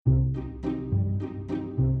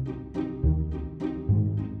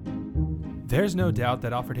There's no doubt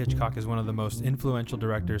that Alfred Hitchcock is one of the most influential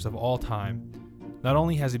directors of all time. Not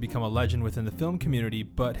only has he become a legend within the film community,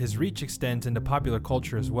 but his reach extends into popular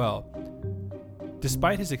culture as well.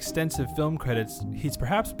 Despite his extensive film credits, he's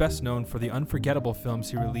perhaps best known for the unforgettable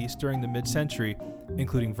films he released during the mid-century,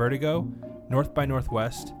 including Vertigo, North by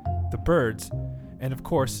Northwest, The Birds, and of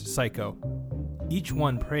course, Psycho. Each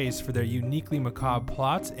one praised for their uniquely macabre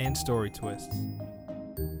plots and story twists.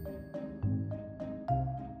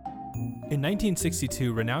 In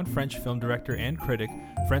 1962, renowned French film director and critic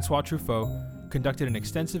François Truffaut conducted an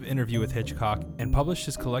extensive interview with Hitchcock and published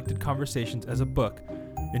his collected conversations as a book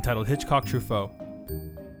entitled Hitchcock-Truffaut.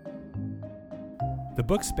 The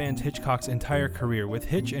book spans Hitchcock's entire career, with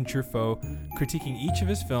Hitch and Truffaut critiquing each of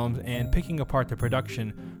his films and picking apart the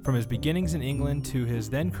production from his beginnings in England to his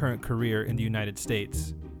then-current career in the United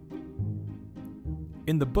States.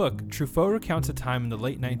 In the book, Truffaut recounts a time in the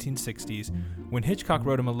late 1960s when Hitchcock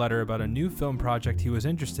wrote him a letter about a new film project he was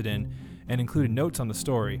interested in and included notes on the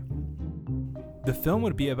story. The film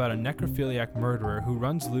would be about a necrophiliac murderer who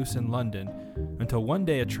runs loose in London until one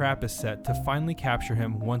day a trap is set to finally capture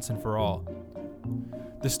him once and for all.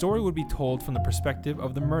 The story would be told from the perspective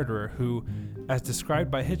of the murderer who, as described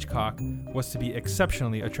by Hitchcock, was to be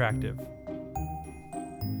exceptionally attractive.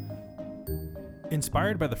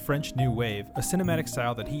 Inspired by the French New Wave, a cinematic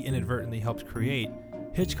style that he inadvertently helped create,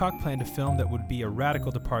 Hitchcock planned a film that would be a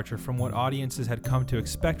radical departure from what audiences had come to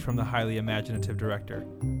expect from the highly imaginative director.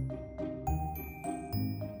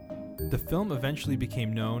 The film eventually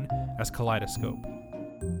became known as Kaleidoscope.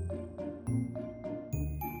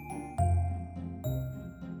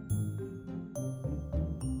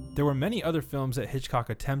 There were many other films that Hitchcock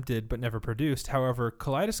attempted but never produced. However,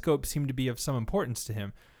 Kaleidoscope seemed to be of some importance to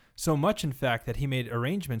him, so much in fact that he made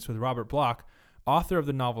arrangements with Robert Bloch, author of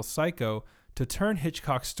the novel Psycho, to turn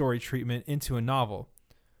Hitchcock's story treatment into a novel.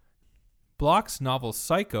 Bloch's novel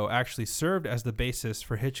Psycho actually served as the basis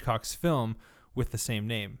for Hitchcock's film with the same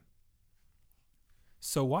name.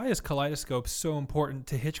 So why is Kaleidoscope so important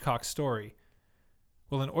to Hitchcock's story?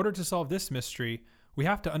 Well, in order to solve this mystery, we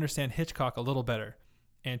have to understand Hitchcock a little better.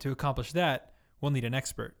 And to accomplish that, we'll need an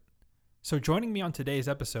expert. So joining me on today's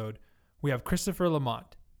episode, we have Christopher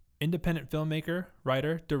LaMont, independent filmmaker,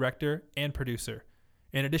 writer, director, and producer.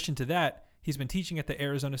 In addition to that, he's been teaching at the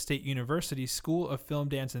Arizona State University School of Film,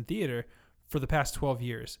 Dance, and Theater for the past 12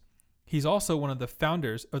 years. He's also one of the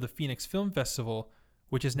founders of the Phoenix Film Festival,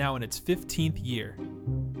 which is now in its 15th year.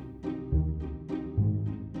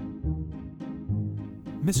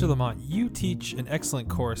 Mr. LaMont, you teach an excellent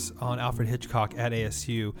course on Alfred Hitchcock at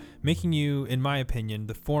ASU, making you, in my opinion,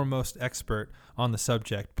 the foremost expert on the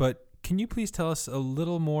subject. But can you please tell us a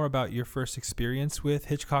little more about your first experience with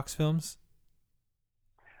Hitchcock's films?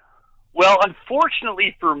 Well,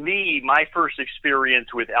 unfortunately for me, my first experience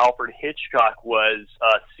with Alfred Hitchcock was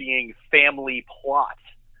seeing Family Plot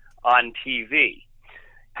on TV.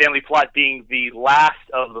 Family Plot being the last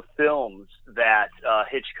of the films that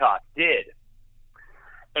Hitchcock did.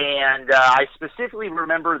 And I specifically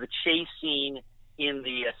remember the chase scene in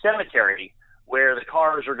the cemetery where the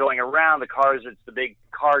cars are going around, it's the big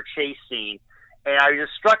car chase scene. And I was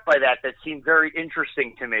just struck by that. That seemed very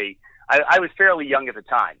interesting to me. I was fairly young at the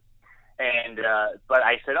time. And but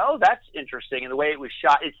I said, oh, that's interesting. And the way it was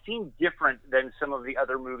shot, it seemed different than some of the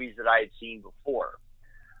other movies that I had seen before.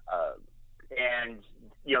 And,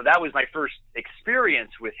 you know, that was my first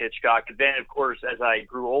experience with Hitchcock. And then, of course, as I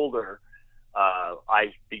grew older,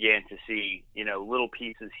 I began to see, you know, little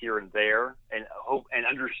pieces here and there and hope and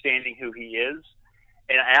understanding who he is.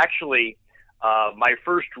 And actually, my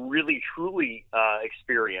first really, truly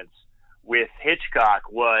experience with Hitchcock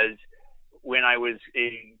was when I was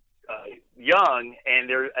young, and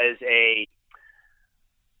there is a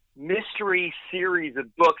mystery series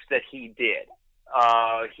of books that he did.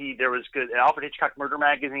 There was an Alfred Hitchcock Murder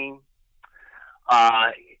Magazine,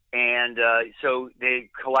 and so they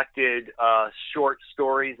collected short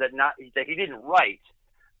stories that he didn't write,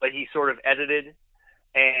 but he sort of edited.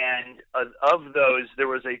 And of those, there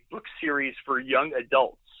was a book series for young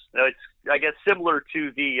adults. Now, it's, I guess, similar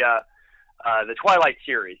to the Twilight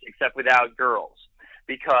series, except without girls,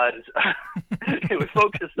 because it was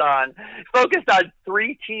focused on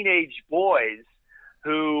three teenage boys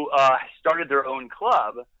who started their own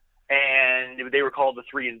club, and they were called the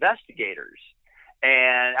Three Investigators.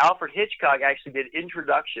 And Alfred Hitchcock actually did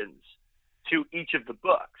introductions to each of the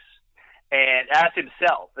books, and as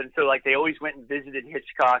himself. And so, like, they always went and visited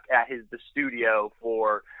Hitchcock at the studio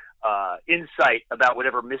for insight about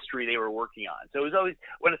whatever mystery they were working on. So it was always,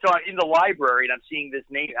 when it's on in the library and I'm seeing this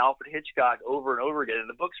name Alfred Hitchcock over and over again, and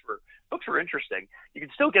the books were interesting. You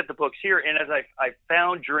can still get the books here, and as I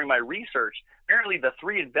found during my research, apparently the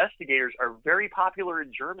Three Investigators are very popular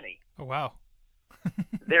in Germany. Oh wow!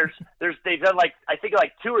 They've done I think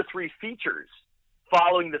 2 or 3 features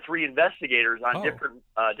following the Three Investigators on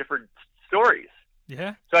different stories.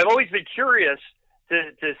 Yeah. So I've always been curious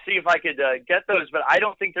to see if I could get those, but I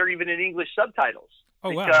don't think they're even in English subtitles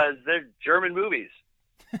because they're German movies.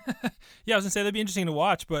 Yeah, I was gonna say that'd be interesting to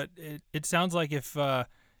watch, but it sounds like if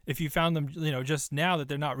you found them, just now, that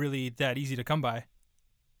they're not really that easy to come by.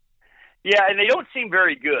 Yeah, and they don't seem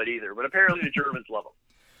very good either, but apparently the Germans love them.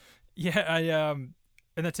 Yeah,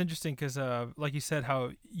 and that's interesting because, like you said,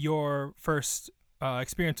 how your first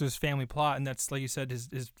experience was Family Plot, and that's, like you said,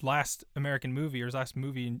 his last American movie or his last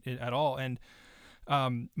movie at all, and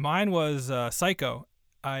mine was Psycho.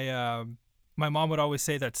 My mom would always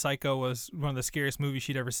say that Psycho was one of the scariest movies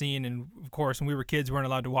she'd ever seen, and of course, when we were kids, we weren't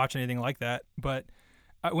allowed to watch anything like that. But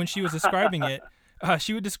when she was describing it,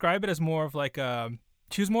 she would describe it as more of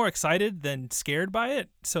she was more excited than scared by it.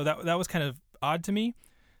 So that was kind of odd to me.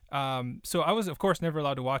 So I was, of course, never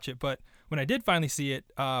allowed to watch it. But when I did finally see it,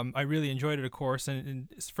 I really enjoyed it, of course, and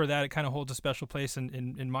for that, it kind of holds a special place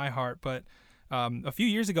in my heart. But a few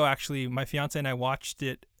years ago, actually, my fiance and I watched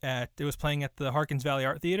it it was playing at the Harkins Valley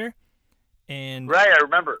Art Theater. And right, I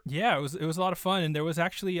remember. Yeah, it was a lot of fun, and there was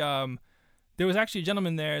actually a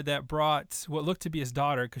gentleman there that brought what looked to be his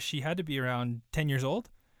daughter, because she had to be around 10 years old,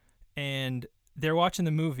 and they're watching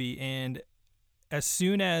the movie, and as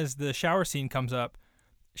soon as the shower scene comes up,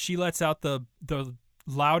 she lets out the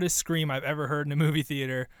loudest scream I've ever heard in a movie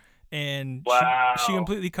theater, and wow. she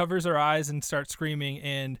completely covers her eyes and starts screaming,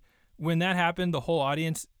 and when that happened, the whole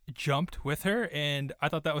audience jumped with her, and I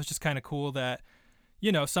thought that was just kind of cool that,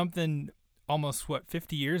 something almost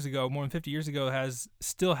 50 years ago, more than 50 years ago,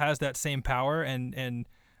 still has that same power, and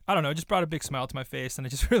I don't know, it just brought a big smile to my face, and I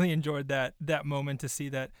just really enjoyed that moment to see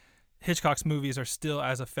that Hitchcock's movies are still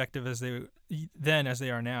as effective as they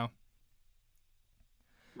are now.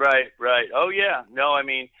 Right. Oh yeah. No, I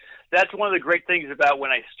mean, that's one of the great things about when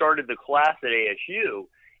I started the class at ASU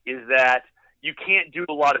is that you can't do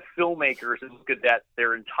a lot of filmmakers and look at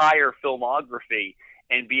their entire filmography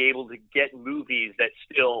and be able to get movies that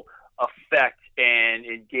still affect and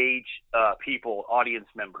engage people, audience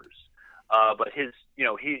members. But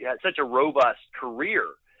he had such a robust career,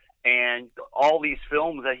 and all these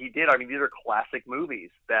films that he did, I mean, these are classic movies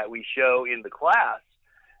that we show in the class.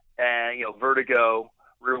 And, Vertigo,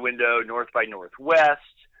 Rear Window, North by Northwest,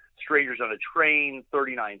 Strangers on a Train,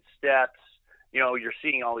 39 Steps. You're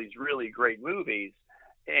seeing all these really great movies,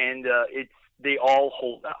 and they all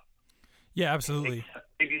hold up. Yeah, absolutely.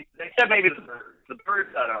 Except maybe The Birds. The Birds,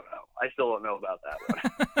 I don't know. I still don't know about that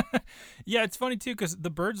one. Yeah, it's funny, too, because The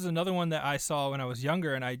Birds is another one that I saw when I was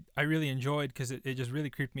younger, and I really enjoyed because it just really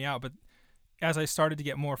creeped me out. But as I started to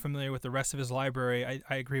get more familiar with the rest of his library,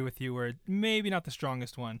 I agree with you, where maybe not the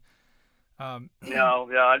strongest one. No,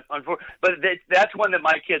 unfortunately, but that's one that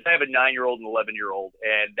my kids, I have a 9-year-old and 11-year-old,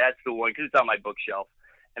 and that's the one, because it's on my bookshelf,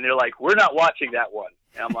 and they're like, we're not watching that one.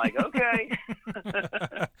 And I'm like, okay.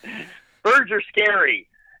 Birds are scary.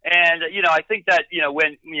 And, I think that,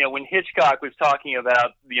 when Hitchcock was talking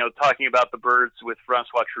about The Birds with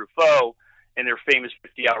Francois Truffaut in their famous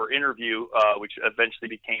 50-hour interview, which eventually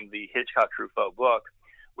became the Hitchcock-Truffaut book,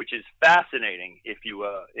 which is fascinating.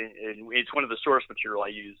 It's one of the source material I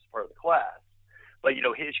use as part of the class. But,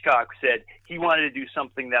 Hitchcock said he wanted to do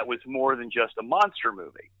something that was more than just a monster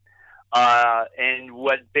movie. And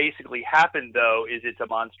what basically happened, though, is it's a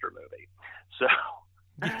monster movie. So,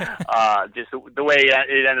 just the way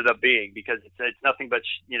it ended up being, because it's nothing but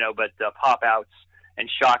pop outs and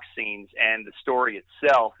shock scenes, and the story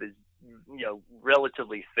itself is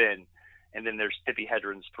relatively thin. And then there's Tippi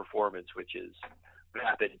Hedren's performance, which is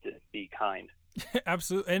rapid to be kind.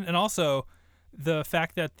 Absolutely, and also the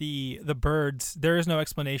fact that the birds, there is no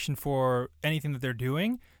explanation for anything that they're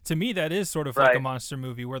doing. To me, that is sort of like a monster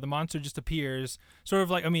movie where the monster just appears. Sort of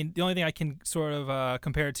like, I mean, the only thing I can sort of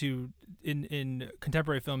compare it to in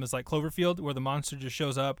contemporary film is like Cloverfield, where the monster just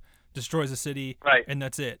shows up, destroys a city, and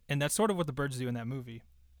that's it. And that's sort of what the birds do in that movie.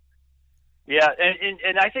 Yeah,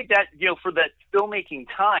 and I think that for that filmmaking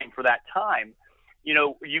time,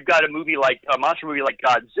 you've got a monster movie like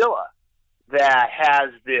Godzilla that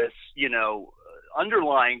has this,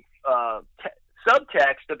 underlying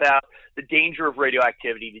subtext about the danger of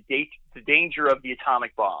radioactivity, the danger of the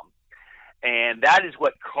atomic bomb. And that is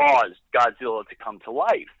what caused Godzilla to come to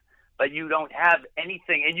life. but you don't have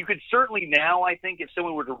anything. And you could certainly now, I think, if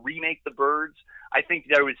someone were to remake The Birds, I think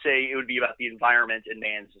that I would say it would be about the environment and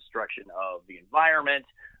man's destruction of the environment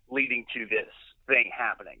leading to this thing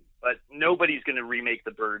happening. But nobody's going to remake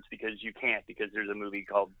The Birds because you can't, because there's a movie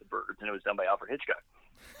called The Birds, and it was done by Alfred Hitchcock.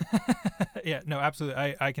 Yeah, no,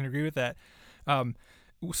 absolutely. I can agree with that.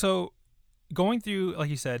 So going through, like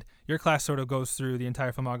you said, your class sort of goes through the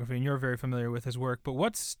entire filmography, and you're very familiar with his work. But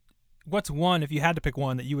what's one, if you had to pick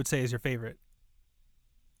one, that you would say is your favorite?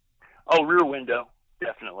 Oh, Rear Window,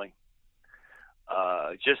 definitely.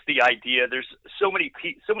 Just the idea. There's so many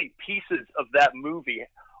pieces of that movie.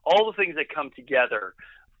 All the things that come together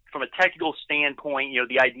from a technical standpoint.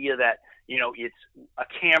 The idea that it's a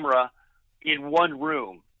camera in one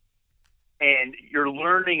room, and you're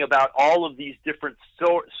learning about all of these different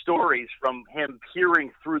stories from him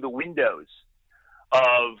peering through the windows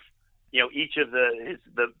of each of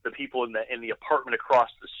the people in the apartment across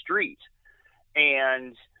the street,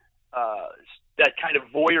 and that kind of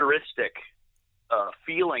voyeuristic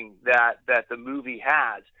feeling that the movie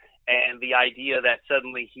has, and the idea that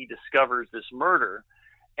suddenly he discovers this murder.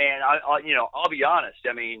 And I'll be honest.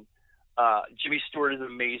 I mean, Jimmy Stewart is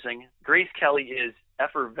amazing. Grace Kelly is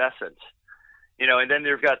effervescent. And then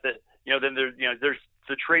there's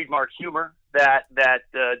the trademark humor, that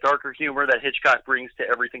darker humor that Hitchcock brings to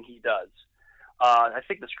everything he does. I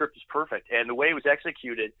think the script is perfect, and the way it was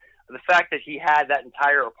executed, the fact that he had that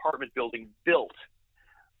entire apartment building built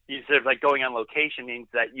instead of like going on location, means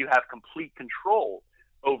that you have complete control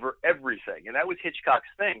over everything. And that was Hitchcock's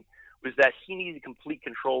thing, was that he needed complete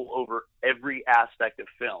control over every aspect of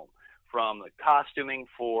film, from the costuming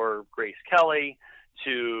for Grace Kelly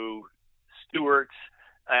to Stewart's.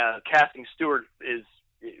 Casting Stewart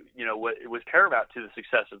was paramount to the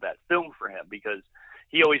success of that film for him, because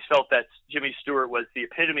he always felt that Jimmy Stewart was the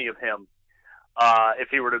epitome of him, if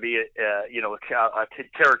he were to be a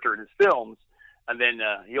character in his films. And then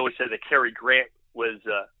he always said that Cary Grant was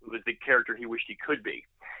the character he wished he could be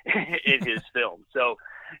in his film. So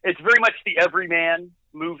it's very much the everyman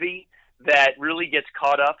movie that really gets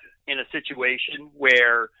caught up in a situation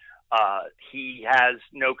where he has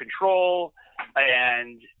no control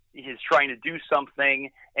and he's trying to do something.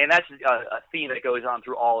 And that's a theme that goes on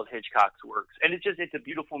through all of Hitchcock's works. And it's a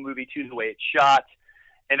beautiful movie too, the way it's shot.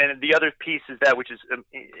 And then the other piece is that, which is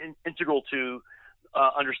integral to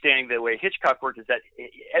understanding the way Hitchcock worked, is that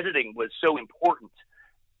editing was so important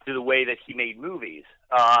to the way that he made movies,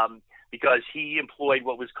 because he employed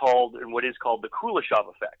what is called the Kuleshov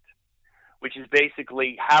effect, which is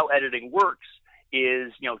basically how editing works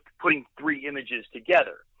is, putting three images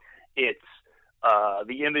together. It's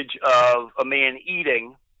the image of a man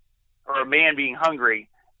eating, or a man being hungry,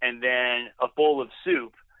 and then a bowl of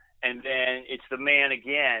soup, and then it's the man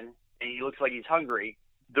again, and he looks like he's hungry,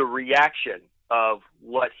 the reaction of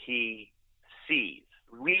what he sees.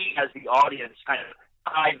 We, as the audience, kind of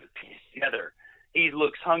tie the piece together. He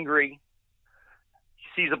looks hungry, he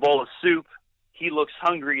sees a bowl of soup, he looks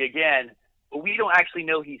hungry again, but we don't actually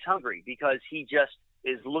know he's hungry because he just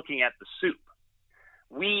is looking at the soup.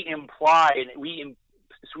 We imply, and we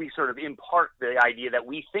sort of impart the idea that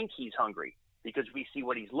we think he's hungry because we see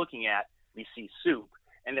what he's looking at, we see soup,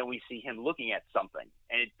 and then we see him looking at something,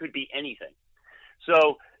 and it could be anything.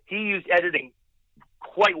 So he used editing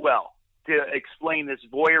quite well to explain this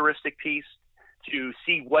voyeuristic piece, to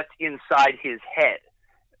see what's inside his head,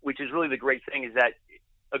 which is really the great thing, is that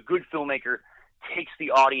a good filmmaker takes the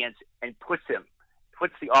audience and puts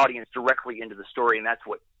the audience directly into the story, and that's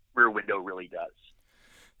what Rear Window really does.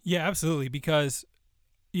 Yeah, absolutely, because,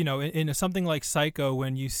 in something like Psycho,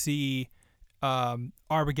 when you see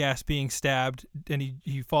Arbogast being stabbed and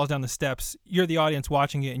he falls down the steps, you're the audience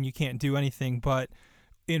watching it and you can't do anything. But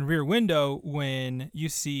in Rear Window, when you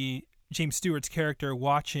see James Stewart's character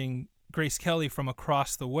watching Grace Kelly from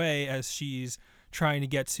across the way as she's trying to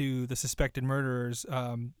get to the suspected murderer's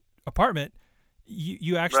apartment,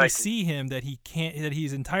 you actually see him that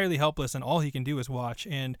he's entirely helpless and all he can do is watch.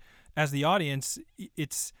 And as the audience,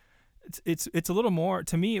 it's a little more,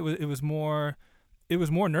 to me, it was more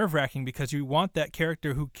nerve-wracking, because you want that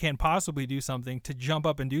character who can possibly do something to jump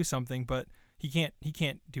up and do something, but he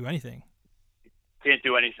can't do anything. Can't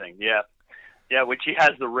do anything. Yeah. Yeah. When she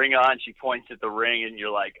has the ring on, she points at the ring and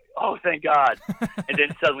you're like, oh, thank God. And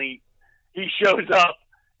then suddenly he shows up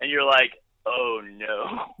and you're like, oh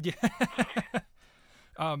no. Yeah.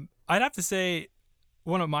 I'd have to say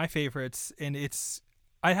one of my favorites, and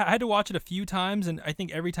I had to watch it a few times, and I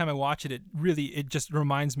think every time I watch it, it just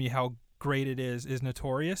reminds me how great it is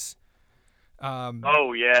Notorious.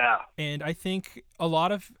 Oh yeah. And I think a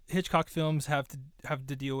lot of Hitchcock films are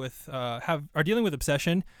dealing with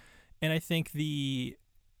obsession, And I think the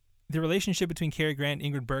relationship between Cary Grant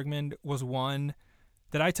and Ingrid Bergman was one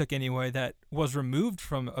that I took anyway that was removed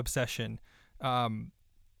from Obsession,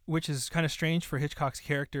 which is kind of strange for Hitchcock's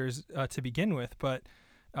characters to begin with. But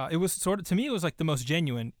it was sort of, to me, it was like the most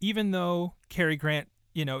genuine, even though Cary Grant,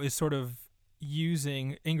 is sort of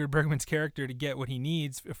using Ingrid Bergman's character to get what he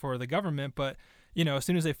needs for the government. But, as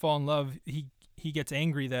soon as they fall in love, he gets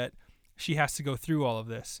angry that she has to go through all of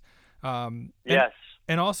this. Yes.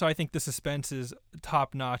 And also, I think the suspense is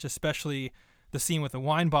top notch, especially the scene with the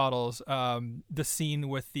wine bottles, the scene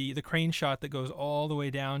with the crane shot that goes all the way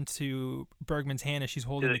down to Bergman's hand as she's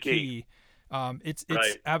holding the key. It's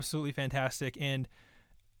right. absolutely fantastic. And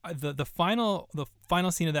the final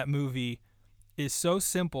scene of that movie is so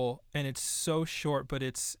simple and it's so short, but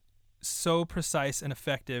it's so precise and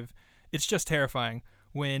effective. It's just terrifying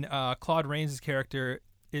when Claude Rains' character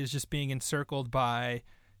is just being encircled by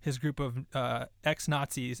his group of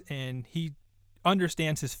ex-Nazis, and he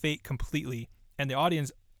understands his fate completely, and the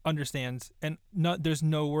audience understands, and there's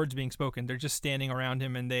no words being spoken. They're just standing around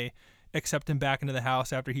him, and they accept him back into the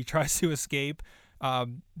house after he tries to escape.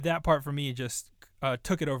 That part for me just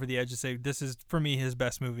took it over the edge to say this is, for me, his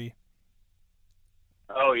best movie.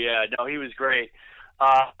 Oh, yeah. No, he was great.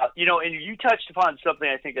 And you touched upon something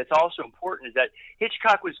I think that's also important, is that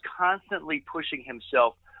Hitchcock was constantly pushing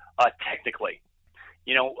himself technically.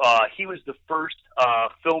 He was the first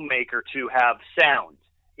filmmaker to have sound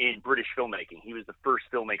in British filmmaking. He was the first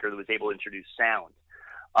filmmaker that was able to introduce sound.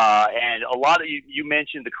 And a lot of you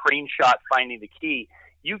mentioned the crane shot finding the key.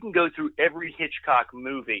 You can go through every Hitchcock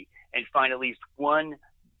movie and find at least one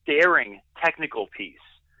daring technical piece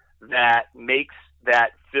that makes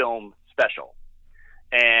that film special.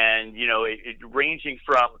 And, it ranging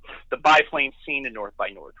from the biplane scene in North by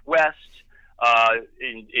Northwest,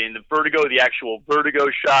 in the Vertigo, the actual Vertigo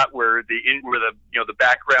shot where the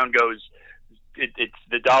background goes, it's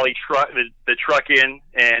the dolly truck, the truck in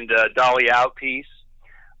and dolly out piece.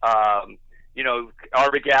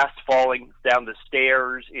 Arbogast falling down the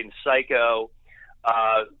stairs in Psycho.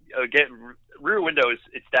 Again, Rear Window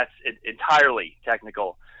that's entirely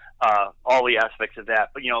technical. All the aspects of that,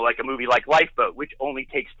 but like a movie like Lifeboat, which only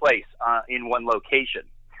takes place in one location.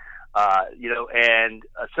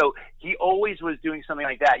 So he always was doing something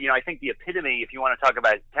like that. I think the epitome, if you want to talk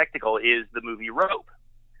about technical, is the movie Rope,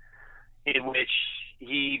 in which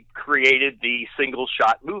he created the single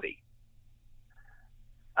shot movie.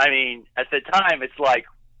 I mean, at the time, it's like,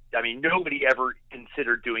 nobody ever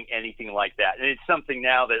considered doing anything like that. And it's something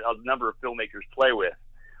now that a number of filmmakers play with,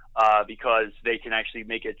 because they can actually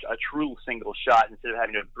make it a true single shot instead of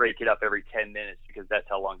having to break it up every 10 minutes, because that's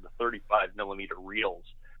how long the 35 millimeter reels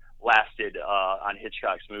lasted on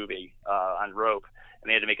Hitchcock's movie on Rope, and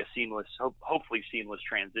they had to make a seamless, hopefully seamless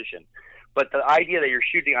transition. But the idea that you're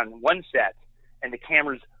shooting on one set and the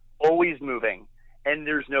camera's always moving and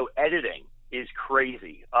there's no editing is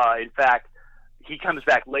crazy. In fact, he comes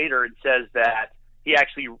back later and says that he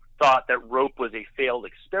actually thought that Rope was a failed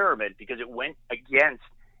experiment because it went against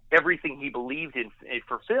everything he believed in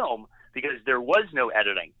for film, because there was no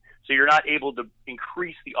editing. So you're not able to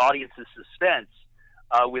increase the audience's suspense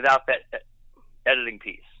without that editing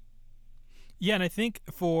piece. Yeah, and I think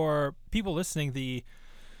for people listening,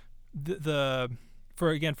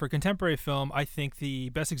 for contemporary film, I think the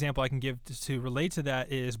best example I can give to relate to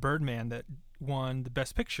that is Birdman, that won the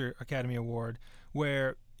Best Picture Academy Award,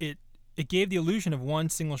 where it gave the illusion of one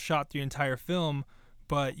single shot through the entire film,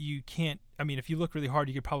 but you can't. If you look really hard,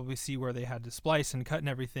 you could probably see where they had to splice and cut and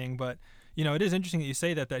everything. But it is interesting that you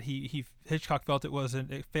say that Hitchcock felt it was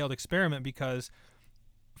a failed experiment, because,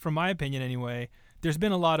 from my opinion anyway, there's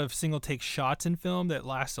been a lot of single take shots in film that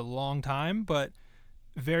last a long time, but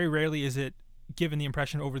very rarely is it given the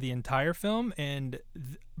impression over the entire film. And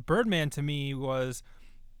Birdman, to me, is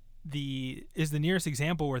the nearest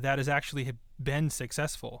example where that has actually been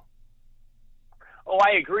successful. Oh,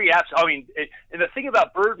 I agree. Absolutely. And the thing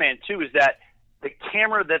about Birdman too is that the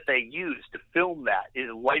camera that they use to film that is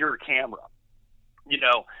a lighter camera.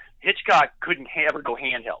 Hitchcock couldn't ever go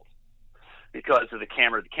handheld because of the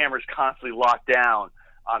camera. The camera's constantly locked down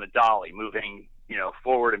on a dolly, moving,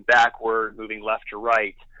 forward and backward, moving left to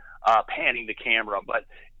right, panning the camera. But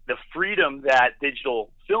the freedom that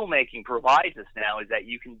digital filmmaking provides us now is that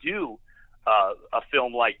you can do a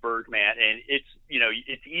film like Birdman, and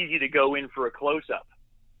it's easy to go in for a close-up,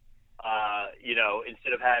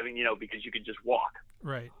 instead of having, because you can just walk.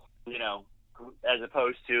 Right. As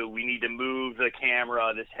opposed to we need to move the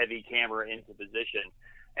camera, this heavy camera, into position.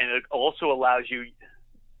 And it also allows you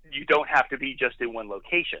don't have to be just in one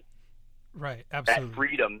location. Right, absolutely. That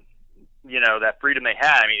freedom that freedom they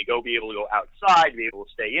had. I mean, to be able to go outside, to be able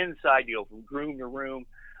to stay inside, to go from room to room.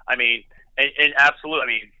 I mean, and absolutely. I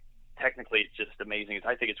mean, technically, it's just amazing.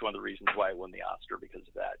 I think it's one of the reasons why it won the Oscar, because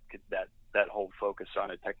of that whole focus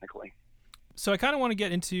on it technically. So I kind of want to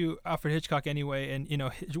get into Alfred Hitchcock anyway, and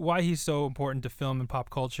why he's so important to film and pop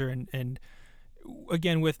culture. And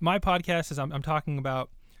again, with my podcast, I'm talking about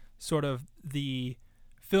sort of the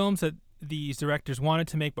films that these directors wanted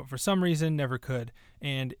to make, but for some reason never could.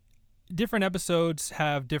 And different episodes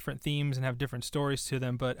have different themes and have different stories to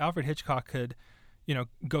them, but Alfred Hitchcock could,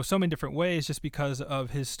 go so many different ways just because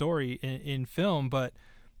of his story in film. But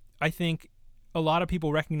I think a lot of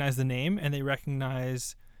people recognize the name and they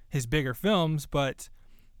recognize his bigger films, but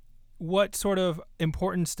what sort of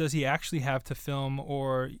importance does he actually have to film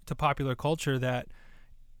or to popular culture that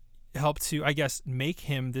helped to, I guess, make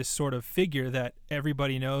him this sort of figure that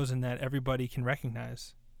everybody knows and that everybody can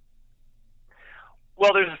recognize?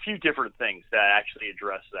 Well, there's a few different things that actually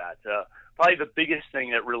address that. Probably the biggest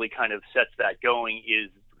thing that really kind of sets that going is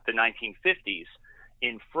the 1950s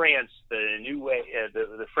in France,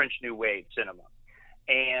 the French New Wave cinema.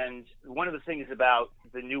 And one of the things about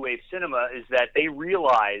the New Wave cinema is that they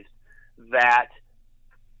realized that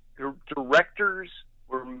directors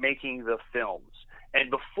were making the films. And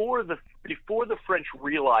before the French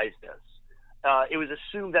realized this, it was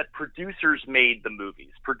assumed that producers made the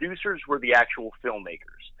movies. Producers were the actual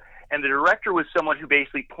filmmakers. And the director was someone who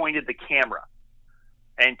basically pointed the camera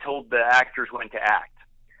and told the actors when to act.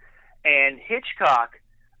 And Hitchcock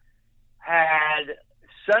had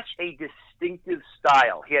such a distinctive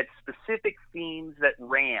style. He had specific themes that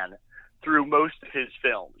ran through most of his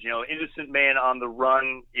films. Innocent Man on the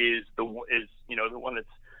Run is the one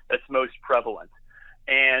that's most prevalent.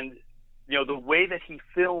 And the way that he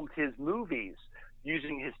filmed his movies,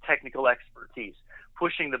 using his technical expertise,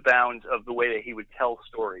 pushing the bounds of the way that he would tell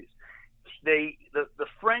stories. The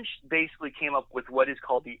French basically came up with what is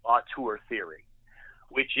called the auteur theory,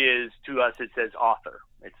 which is, to us, it says author.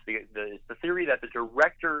 It's the theory that the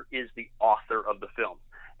director is the author of the film.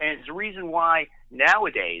 And it's the reason why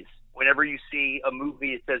nowadays, whenever you see a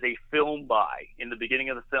movie, it says a film by in the beginning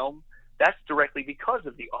of the film. That's directly because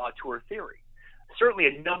of the auteur theory. Certainly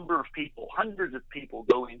a number of people, hundreds of people,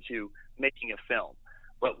 go into making a film.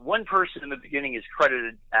 But one person in the beginning is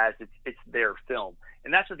credited as it's their film.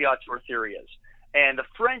 And that's what the auteur theory is. And the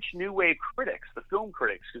French New Wave critics, the film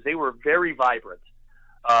critics, because they were very vibrant,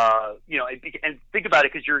 and think about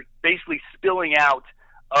it, because you're basically spilling out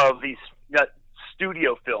of these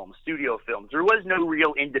studio films. There was no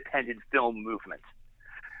real independent film movement.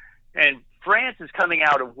 And France is coming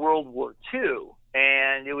out of World War II,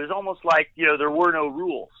 and it was almost like, there were no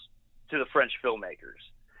rules to the French filmmakers.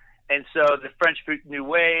 And so the French New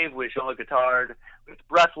Wave with Jean-Luc Godard was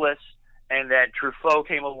Breathless, and then Truffaut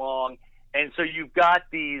came along. And so you've got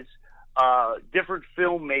these different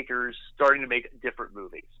filmmakers starting to make different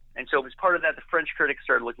movies. And so as part of that, the French critics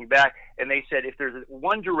started looking back, and they said, if there's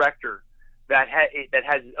one director that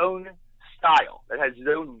has his own style, that has his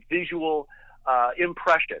own visual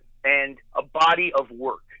impression and a body of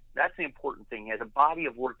work, that's the important thing. He has a body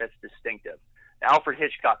of work that's distinctive. Alfred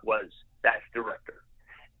Hitchcock was that director.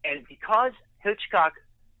 And because Hitchcock,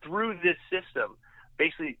 through this system,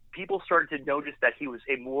 basically people started to notice that he was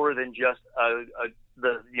a more than just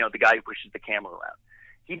the guy who pushes the camera around.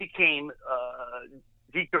 He became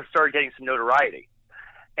he started getting some notoriety.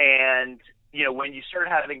 And when you start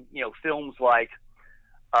having films like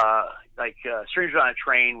Stranger on a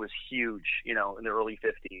Train was huge, in the early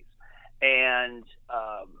 50s. And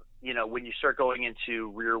when you start going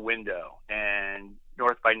into Rear Window and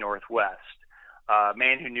North by Northwest,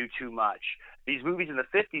 Man Who Knew Too Much, these movies in the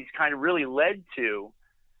 50s kind of really led to,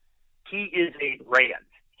 he is a brand.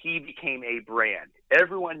 He became a brand.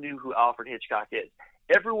 Everyone knew who Alfred Hitchcock is.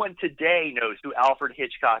 Everyone today knows who Alfred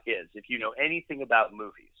Hitchcock is, if you know anything about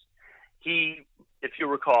movies. He, if you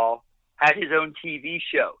recall, had his own TV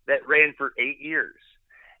show that ran for 8 years.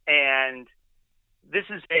 And this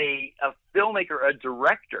is a filmmaker, a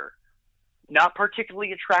director, not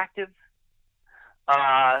particularly attractive,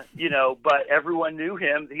 but everyone knew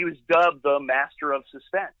him. He was dubbed the master of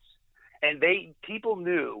suspense. And people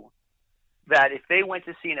knew that if they went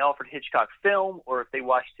to see an Alfred Hitchcock film or if they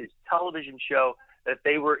watched his television show, that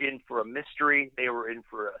they were in for a mystery, they were in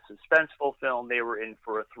for a suspenseful film, they were in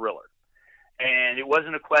for a thriller. And it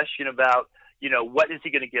wasn't a question about, what is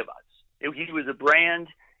he going to give us? He was a brand.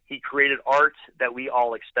 He created art that we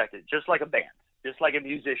all expected, just like a band, just like a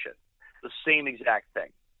musician, the same exact thing.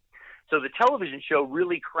 So the television show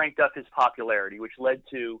really cranked up his popularity, which led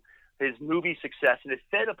to his movie success, and it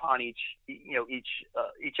fed upon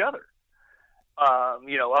each other.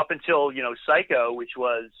 up until, Psycho, which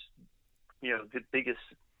was, the biggest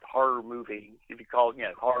horror movie, if you call it,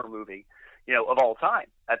 horror movie, of all time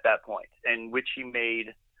at that point, and which he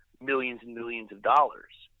made millions and millions of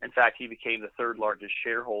dollars. In fact, he became the third largest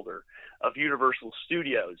shareholder of Universal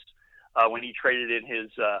Studios when he traded in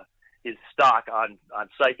his stock on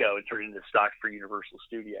Psycho and turned it into stock for Universal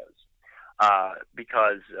Studios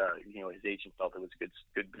because his agent felt it was a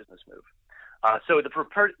good business move. So the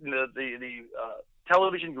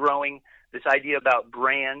television growing, this idea about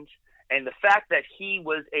brand, and the fact that he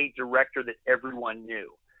was a director that everyone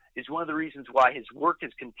knew is one of the reasons why his work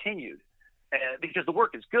has continued, because the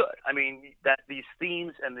work is good. I mean, that these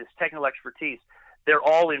themes and this technical expertise, they're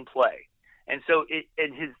all in play. And so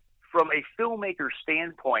from a filmmaker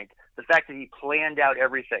standpoint, the fact that he planned out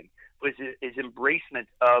everything was his embracement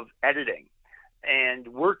of editing and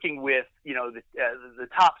working with, the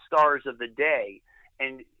top stars of the day,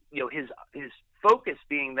 and, his focus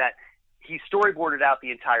being that he storyboarded out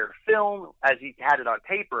the entire film as he had it on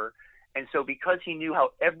paper. And so because he knew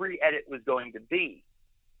how every edit was going to be,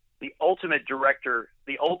 the ultimate director,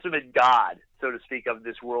 the ultimate god, so to speak, of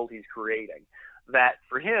this world he's creating, that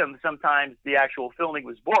for him, sometimes the actual filming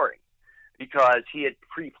was boring because he had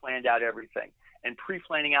pre-planned out everything. And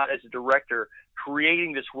pre-planning out as a director,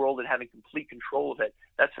 creating this world and having complete control of it,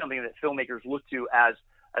 that's something that filmmakers look to as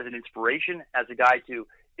an inspiration, as a guide to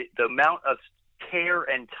the amount of care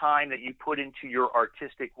and time that you put into your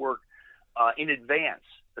artistic work in advance,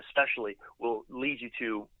 especially, will lead you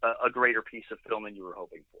to a greater piece of film than you were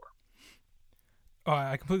hoping for. Oh,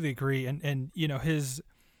 I completely agree. And his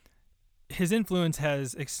influence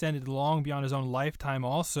has extended long beyond his own lifetime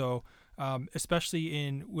also,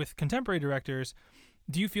 especially with contemporary directors.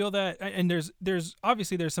 Do you feel that, and there's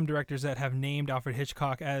obviously there's some directors that have named Alfred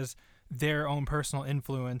Hitchcock as their own personal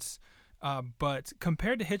influence, but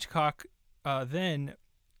compared to Hitchcock, then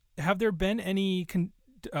have there been any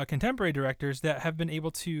contemporary directors that have been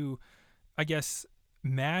able to, I guess,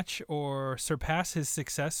 match or surpass his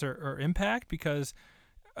success or impact? Because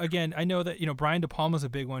again, I know that Brian De Palma's a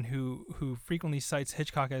big one who frequently cites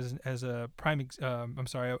Hitchcock as a prime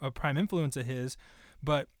a prime influence of his,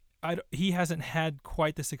 but he hasn't had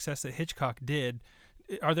quite the success that Hitchcock did.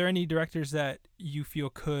 Are there any directors that you feel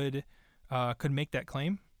could make that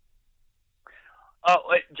claim?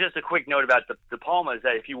 Just a quick note about De Palma is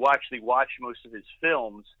that if you actually watch most of his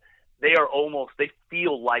films, they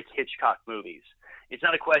feel like Hitchcock movies. It's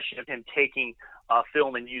not a question of him taking a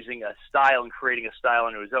film and using a style and creating a style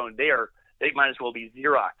on his own. They might as well be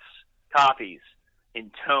Xerox copies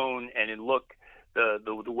in tone and in look, the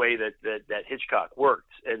way that Hitchcock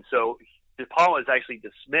worked. And so De Palma is actually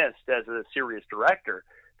dismissed as a serious director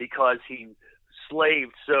because he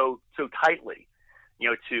slaved so tightly,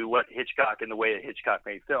 to what Hitchcock and the way that Hitchcock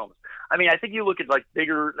made films. I mean, I think you look at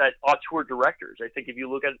bigger auteur directors. I think if you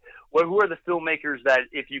look at who are the filmmakers that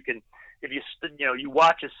if you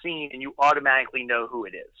watch a scene and you automatically know who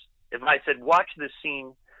it is. If I said, watch this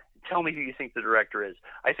scene, tell me who you think the director is,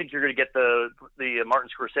 I think you're going to get the Martin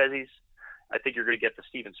Scorsese's. I think you're going to get the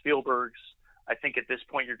Steven Spielberg's. I think at this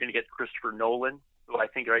point you're going to get Christopher Nolan, who I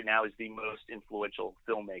think right now is the most influential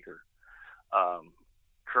filmmaker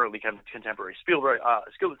currently contemporary. Spielberg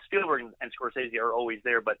and Scorsese are always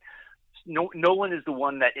there, but Nolan is the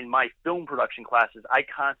one that in my film production classes I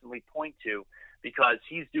constantly point to because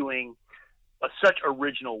he's doing such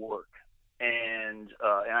original work and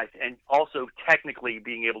also technically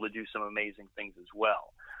being able to do some amazing things as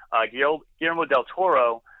well. Guillermo del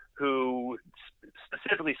Toro, who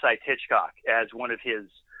specifically cites Hitchcock as one of his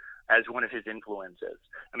influences.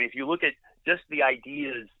 I mean, if you look at just the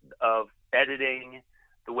ideas of editing,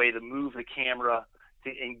 the way to move the camera,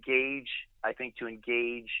 to engage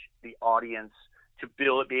the audience, to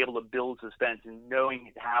be able to build suspense, and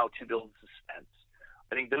knowing how to build suspense.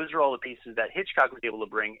 I think those are all the pieces that Hitchcock was able to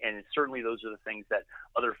bring, and certainly those are the things that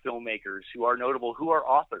other filmmakers who are notable, who are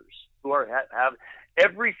authors, who have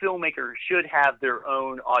every filmmaker should have their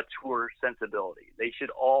own auteur sensibility. They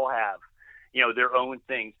should all have, their own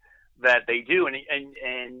things that they do and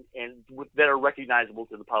that are recognizable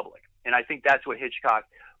to the public. And I think that's what Hitchcock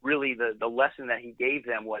really, the lesson that he gave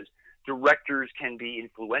them was directors can be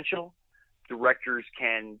influential, directors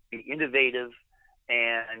can be innovative,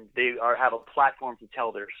 and they have a platform to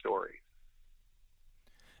tell their story.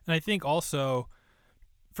 And I think also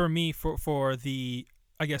for me, for the,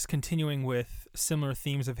 I guess, continuing with similar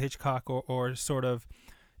themes of Hitchcock or sort of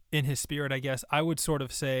in his spirit, I guess, I would sort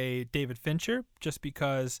of say David Fincher, just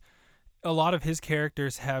because a lot of his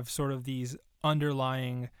characters have sort of these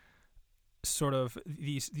underlying sort of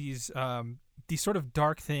these sort of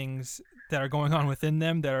dark things that are going on within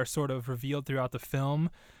them that are sort of revealed throughout the film.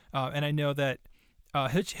 And I know that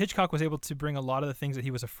Hitchcock was able to bring a lot of the things that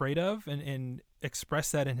he was afraid of and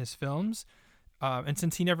express that in his films. And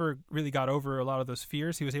since he never really got over a lot of those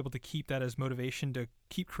fears, he was able to keep that as motivation to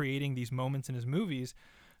keep creating these moments in his movies.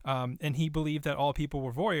 And he believed that all people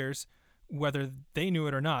were voyeurs, whether they knew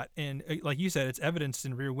it or not. And like you said, it's evidenced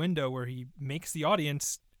in Rear Window, where he makes the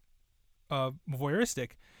audience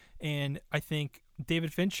voyeuristic. And I think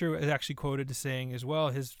David Fincher is actually quoted as saying as well,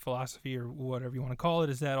 his philosophy, or whatever you want to call it,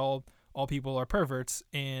 is that all people are perverts.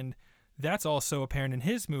 And that's also apparent in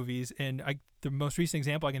his movies. And the most recent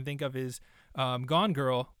example I can think of is Gone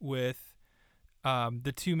Girl, with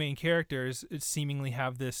the two main characters seemingly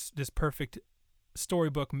have this perfect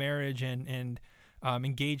storybook marriage and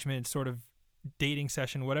engagement, sort of dating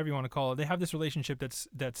session, whatever you want to call it. They have this relationship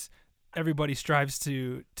that's everybody strives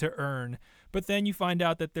to earn, but then you find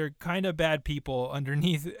out that they're kind of bad people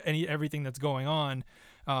underneath everything that's going on,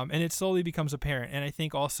 and it slowly becomes apparent. And I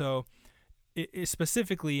think also,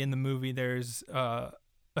 specifically in the movie, there's a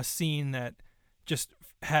scene that just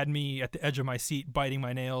had me at the edge of my seat, biting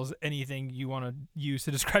my nails. Anything you want to use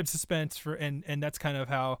to describe suspense and that's kind of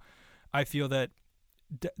how I feel that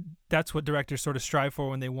that's what directors sort of strive for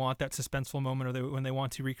when they want that suspenseful moment, or when they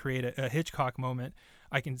want to recreate a Hitchcock moment.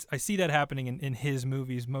 I see that happening in his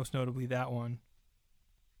movies, most notably that one.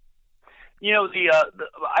 You know,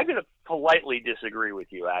 I'm going to politely disagree with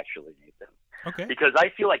you, actually, Nathan. Okay. Because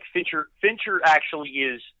I feel like Fincher actually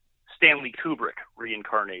is Stanley Kubrick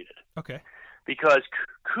reincarnated. Okay. Because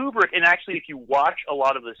Kubrick, and actually if you watch a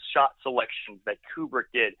lot of the shot selections that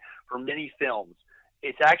Kubrick did for many films,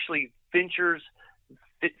 it's actually Fincher's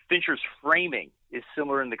framing is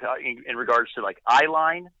similar in regards to like eye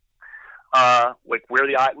line, like where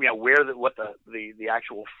the eye, what the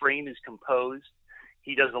actual frame is composed.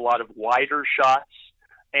 He does a lot of wider shots,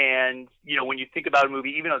 and when you think about a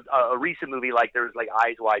movie, even a recent movie like there's like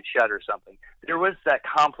Eyes Wide Shut or something, there was that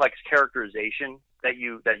complex characterization that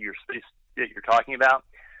you're talking about.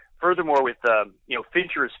 Furthermore, with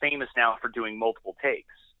Fincher is famous now for doing multiple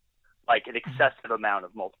takes, like an excessive amount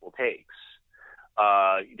of multiple takes.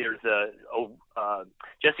 There's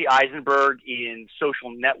Jesse Eisenberg in Social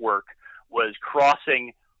Network was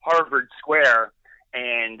crossing Harvard Square,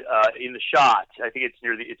 and in the shot, I think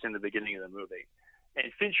it's in the beginning of the movie,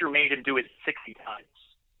 and Fincher made him do it 60 times.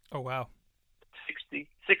 Oh wow, 60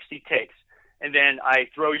 takes. And then I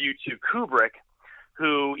throw you to Kubrick,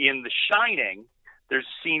 who in The Shining, there's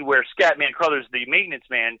a scene where Scatman Crothers, the maintenance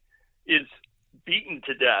man, is beaten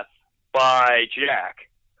to death by Jack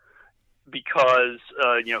because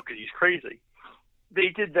he's crazy. They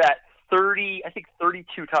did that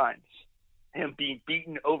 32 times, him being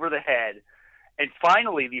beaten over the head. And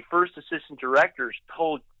finally, the first assistant directors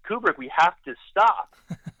told Kubrick, we have to stop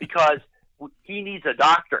because he needs a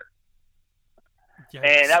doctor. Yes.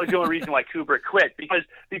 And that was the only reason why Kubrick quit, because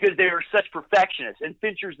they were such perfectionists, and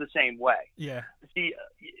Fincher's the same way. Yeah. See,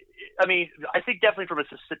 I mean, I think definitely from a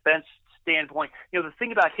suspense standpoint, the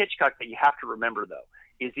thing about Hitchcock that you have to remember, though,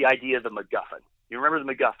 is the idea of the MacGuffin. You remember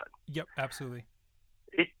the MacGuffin? Yep, absolutely.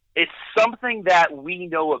 It's something that we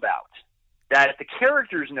know about, that the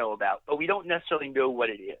characters know about, but we don't necessarily know what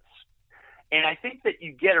it is. And I think that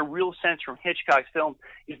you get a real sense from Hitchcock's film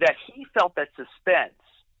is that he felt that suspense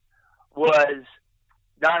was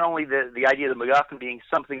not only the idea of the MacGuffin being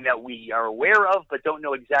something that we are aware of but don't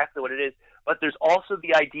know exactly what it is, but there's also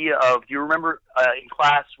the idea of, do you remember in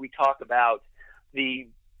class we talk about the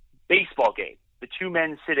baseball game, the two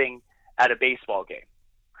men sitting at a baseball game,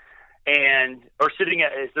 they're sitting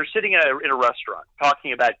in a restaurant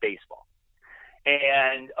talking about baseball,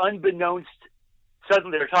 and unbeknownst,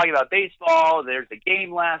 suddenly they're talking about baseball, there's a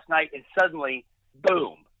game last night, and suddenly,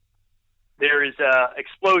 boom, there is an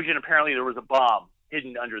explosion. Apparently there was a bomb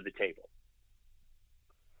hidden under the table.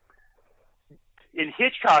 In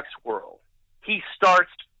Hitchcock's world, he starts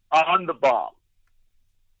on the bomb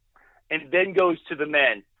and then goes to the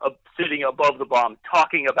men sitting above the bomb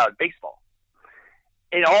talking about baseball.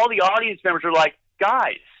 And all the audience members are like,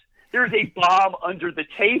 guys, there's a bomb under the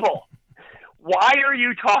table. Why are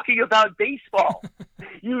you talking about baseball?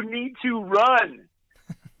 You need to run.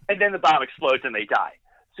 And then the bomb explodes and they die.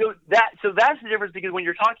 So that's the difference, because when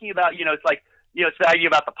you're talking about, it's like, it's the idea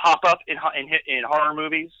about the pop-up in horror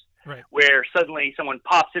movies, right, where suddenly someone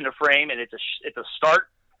pops into frame and it's a start,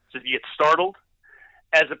 so you get startled,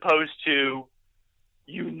 as opposed to,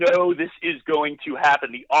 this is going to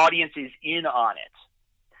happen. The audience is in on it.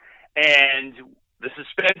 And the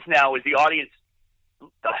suspense now is the audience,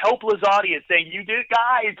 the helpless audience saying, you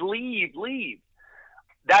guys, leave.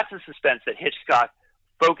 That's the suspense that Hitchcock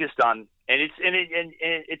focused on And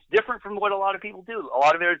it's different from what a lot of people do. A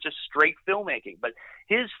lot of it is just straight filmmaking. But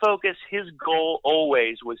his focus, his goal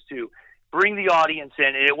always was to bring the audience in,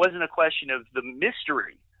 and it wasn't a question of the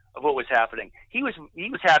mystery of what was happening. He was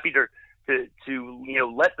happy to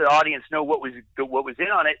let the audience know what was in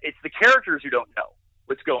on it. It's the characters who don't know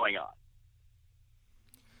what's going on.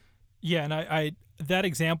 Yeah, and I that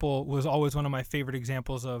example was always one of my favorite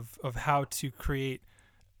examples of how to create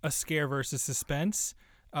a scare versus suspense.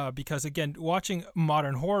 Because again, watching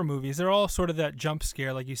modern horror movies, they're all sort of that jump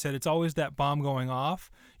scare, like you said. It's always that bomb going off.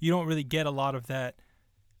 You don't really get a lot of that.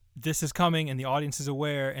 This is coming, and the audience is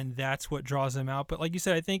aware, and that's what draws them out. But like you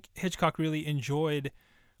said, I think Hitchcock really enjoyed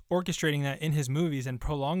orchestrating that in his movies and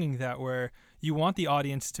prolonging that, where you want the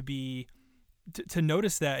audience to be to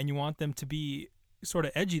notice that, and you want them to be sort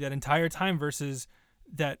of edgy that entire time, versus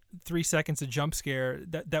that 3 seconds of jump scare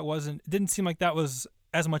didn't seem like that was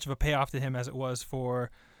as much of a payoff to him as it was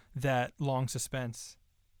for that long suspense.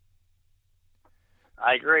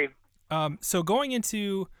 I agree. So going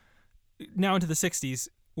into the 60s,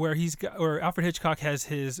 where Alfred Hitchcock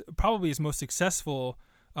has probably his most successful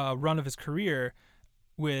run of his career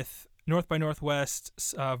with North by Northwest,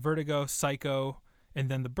 Vertigo, Psycho, and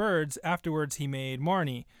then The Birds. Afterwards, he made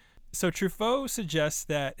Marnie. So Truffaut suggests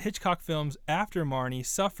that Hitchcock films after Marnie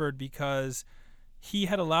suffered because he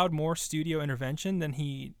had allowed more studio intervention than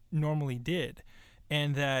he normally did,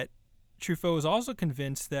 and that Truffaut was also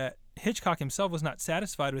convinced that Hitchcock himself was not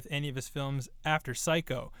satisfied with any of his films after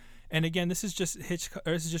Psycho. And again, this is just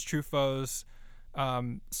Truffaut's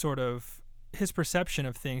sort of his perception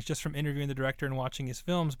of things just from interviewing the director and watching his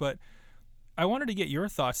films. But I wanted to get your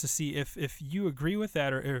thoughts to see if you agree with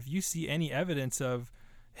that, or if you see any evidence of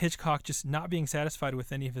Hitchcock just not being satisfied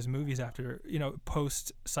with any of his movies after,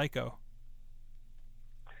 post Psycho.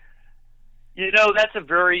 That's a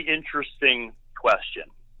very interesting question,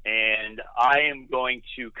 and I am going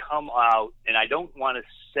to come out, and I don't want to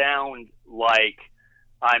sound like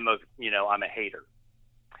I'm a hater,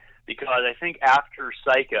 because I think after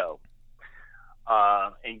Psycho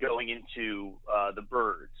and going into The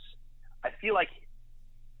Birds, I feel like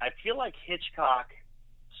Hitchcock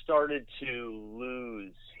started to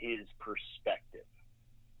lose his perspective.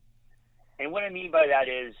 And what I mean by that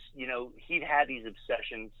is, he'd had these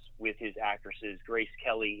obsessions with his actresses, Grace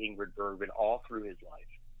Kelly, Ingrid Bergman, all through his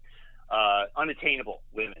life. Unattainable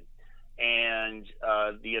women. And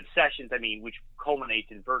the obsessions, which culminates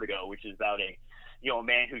in Vertigo, which is about a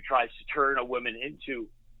man who tries to turn a woman into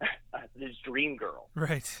this dream girl.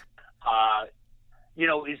 Right.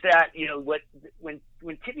 Is that, when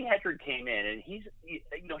Tippi Hedren came in, and he's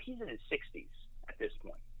in his 60s at this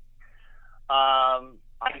point.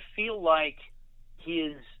 I feel like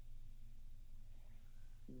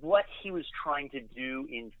what he was trying to do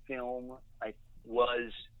in film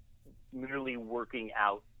was merely working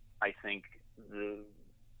out, I think, the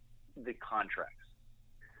contracts.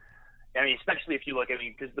 Especially if you look,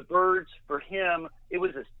 because The Birds, for him,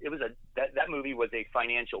 that movie was a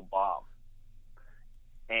financial bomb.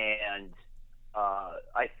 And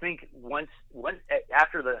I think once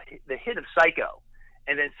after the hit of Psycho,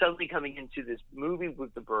 and then suddenly coming into this movie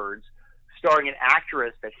with The Birds, starring an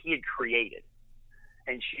actress that he had created,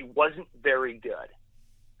 and she wasn't very good,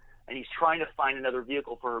 and he's trying to find another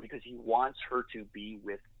vehicle for her because he wants her to be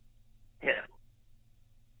with him.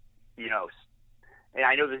 And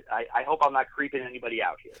I know that I hope I'm not creeping anybody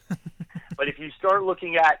out here, but if you start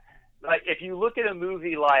looking at, if you look at a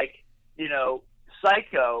movie like,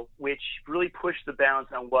 Psycho, which really pushed the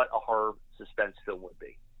bounds on what a horror suspense film would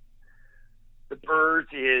be. The Birds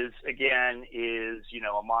is a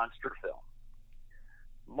monster film.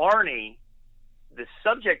 Marnie, the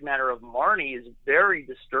subject matter of Marnie is very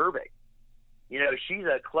disturbing. She's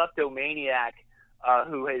a kleptomaniac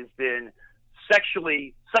who has been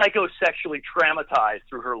psychosexually traumatized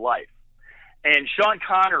through her life. And Sean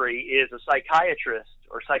Connery is a psychiatrist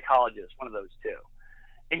or psychologist, one of those two.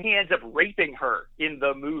 And he ends up raping her in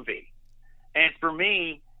the movie. And for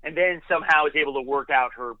me, and then somehow is able to work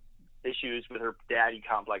out her issues with her daddy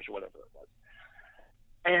complex or whatever it was.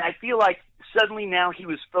 And I feel like suddenly now he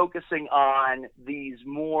was focusing on these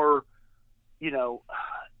more,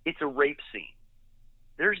 it's a rape scene.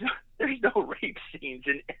 There's no rape scenes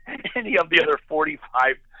in any of the other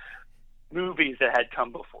 45 movies that had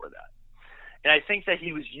come before that. And I think that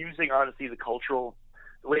he was using, honestly, the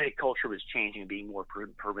way that culture was changing and being more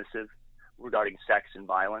permissive regarding sex and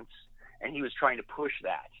violence. And he was trying to push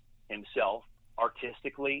that himself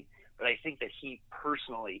artistically. But I think that he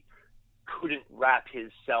personally couldn't wrap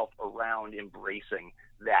himself around embracing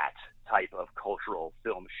that type of cultural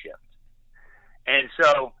film shift. And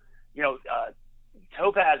so,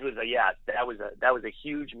 Topaz was that was a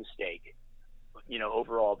huge mistake,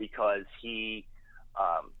 overall, because he,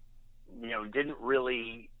 didn't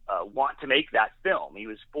really want to make that film. He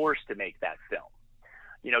was forced to make that film.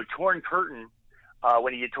 Torn Curtain,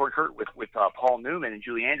 when he did Torn Curtain with Paul Newman and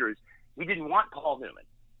Julie Andrews, he didn't want Paul Newman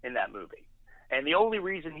in that movie. And the only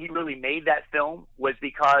reason he really made that film was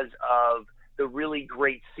because of the really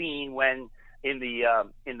great scene when in the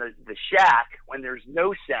shack, when there's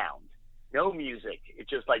no sound, no music. It's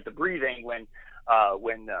just like the breathing when Paul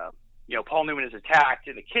Newman is attacked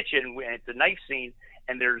in the kitchen when it's a knife scene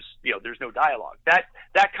and there's no dialogue. That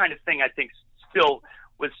kind of thing, I think, still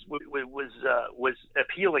was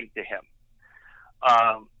appealing to him.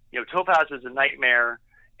 Topaz was a nightmare,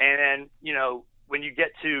 and when you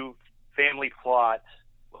get to Family Plot's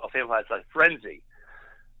like Frenzy.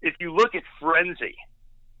 If you look at Frenzy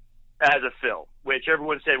as a film, which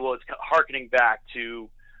everyone said, well, it's harkening back to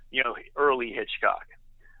early Hitchcock.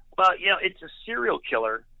 Well, it's a serial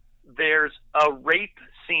killer. There's a rape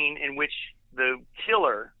scene in which the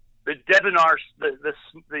killer, the debonair, the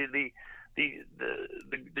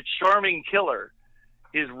charming killer,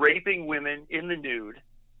 is raping women in the nude,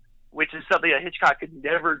 which is something that Hitchcock could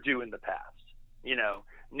never do in the past.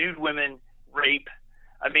 Nude women, rape.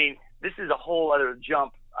 I mean, this is a whole other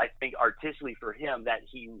jump, I think, artistically for him that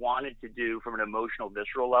he wanted to do from an emotional,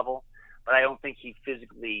 visceral level, but I don't think he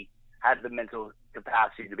physically had the mental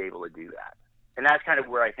capacity to be able to do that. And that's kind of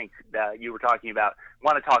where I think that you were talking about,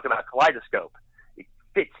 want to talk about Kaleidoscope. It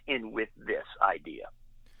fits in with this idea.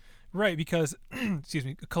 Right, because, excuse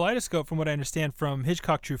me, Kaleidoscope, from what I understand from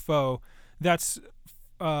Hitchcock Truffaut, that's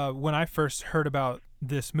when I first heard about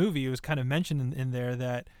this movie, it was kind of mentioned in there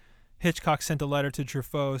that Hitchcock sent a letter to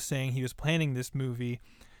Truffaut saying he was planning this movie,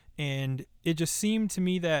 and it just seemed to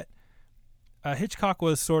me that Hitchcock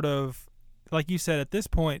was sort of, like you said, at this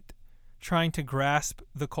point, trying to grasp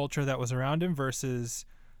the culture that was around him versus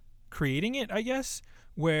creating it, I guess,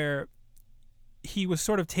 where he was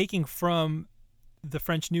sort of taking from the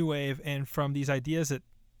French New Wave and from these ideas that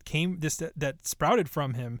that sprouted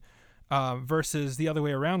from him, versus the other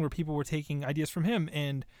way around, where people were taking ideas from him.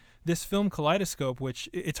 And this film Kaleidoscope, which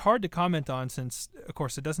it's hard to comment on since, of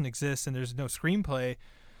course, it doesn't exist and there's no screenplay,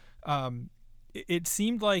 it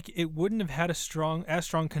seemed like it wouldn't have had as strong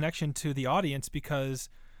connection to the audience, because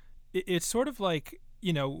it's sort of like,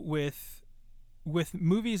 with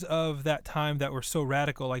movies of that time that were so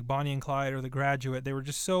radical, like Bonnie and Clyde or The Graduate, they were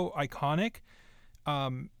just so iconic.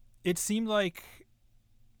 It seemed like,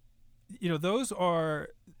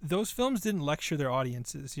 those films didn't lecture their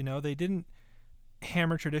audiences. They didn't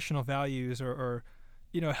hammer traditional values or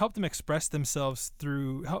help them express themselves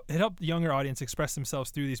it helped the younger audience express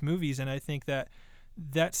themselves through these movies. And I think that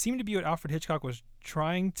seemed to be what Alfred Hitchcock was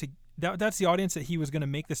trying to, that's the audience that he was going to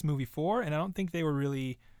make this movie for. And I don't think they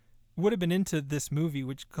would have been into this movie,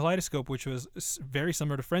 which Kaleidoscope, which was very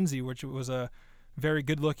similar to Frenzy, which was a very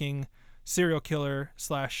good looking serial killer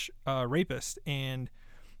 / rapist. And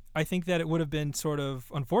I think that it would have been sort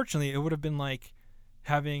of, unfortunately, it would have been like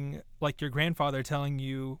having like your grandfather telling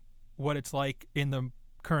you what it's like in the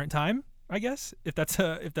current time, I guess, if that's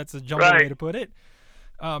a jumbled way to put it.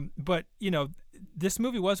 But this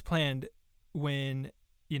movie was planned when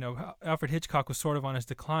Alfred Hitchcock was sort of on his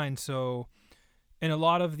decline. So, and a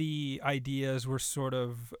lot of the ideas were sort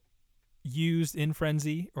of used in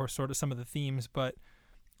Frenzy, or sort of some of the themes. But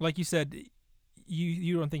like you said,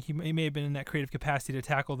 you don't think he may have been in that creative capacity to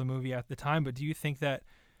tackle the movie at the time, but do you think that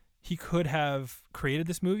he could have created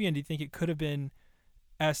this movie, and do you think it could have been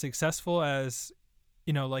as successful as,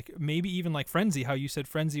 like maybe even like Frenzy, how you said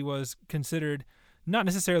Frenzy was considered not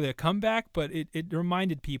necessarily a comeback, but it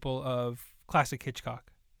reminded people of classic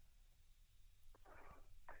Hitchcock?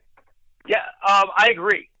 Yeah, I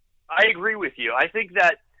agree. I agree with you. I think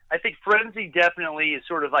Frenzy definitely is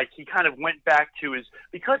sort of like he kind of went back to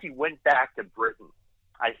because he went back to Britain,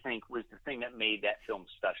 I think, was the thing that made that film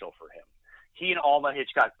special for him. He and Alma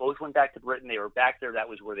Hitchcock both went back to Britain. They were back there. That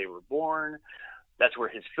was where they were born. That's where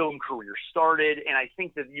his film career started. And I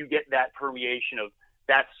think that you get that permeation of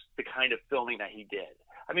that's the kind of filming that he did.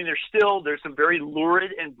 I mean, there's some very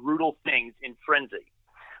lurid and brutal things in Frenzy.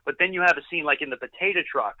 But then you have a scene like in the potato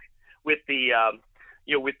truck with the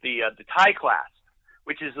tie clasp,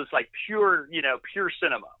 which is this like pure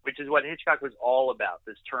cinema, which is what Hitchcock was all about,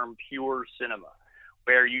 this term pure cinema,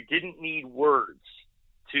 where you didn't need words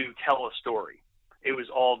to tell a story. It was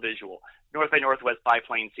all visual. North by Northwest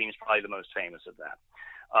biplane scene is probably the most famous of that.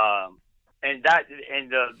 and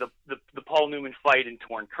the Paul Newman fight in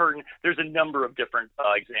Torn Curtain. There's a number of different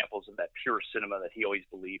examples of that pure cinema that he always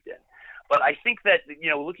believed in. But I think that,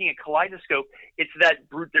 looking at Kaleidoscope, it's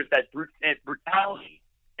there's that brutality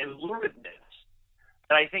and luridness.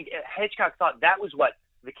 And I think Hitchcock thought that was what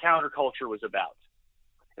the counterculture was about.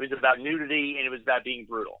 It was about nudity, and it was about being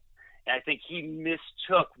brutal. And I think he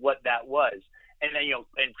mistook what that was. And then,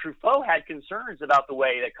 and Truffaut had concerns about the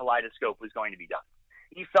way that Kaleidoscope was going to be done.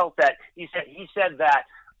 He felt that he said that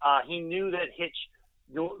he knew that Hitch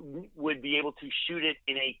would be able to shoot it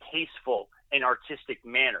in a tasteful and artistic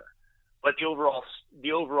manner, but the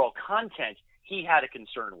overall content he had a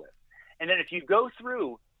concern with. And then if you go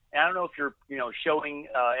through, and I don't know if you're showing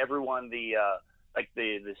everyone the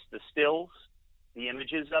stills, the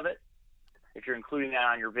images of it, if you're including that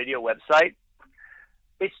on your video website,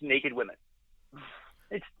 it's naked women.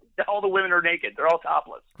 It's all the women are naked. They're all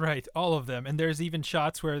topless. Right, all of them. And there's even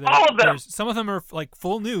shots where all of them. Some of them are like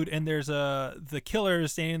full nude, and there's the killer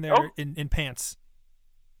standing there in pants.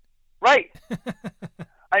 Right.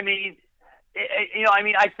 I mean,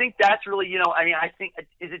 I think that's really, I think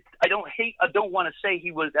I don't want to say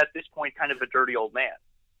he was at this point kind of a dirty old man.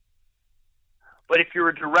 But if you're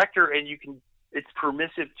a director and it's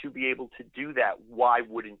permissive to be able to do that, why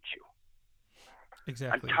wouldn't you?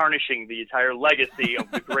 Exactly. I'm tarnishing the entire legacy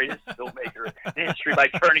of the greatest filmmaker in history by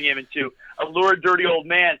turning him into a lurid, dirty old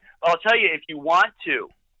man. I'll tell you, if you want to,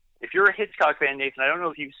 if you're a Hitchcock fan, Nathan, I don't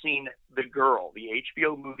know if you've seen The Girl, the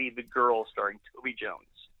HBO movie The Girl starring Toby Jones.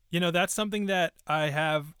 That's something that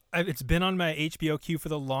it's been on my HBO queue for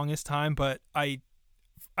the longest time, but I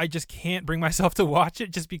just can't bring myself to watch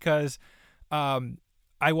it just because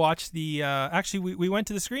I watched actually we went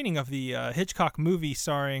to the screening of the Hitchcock movie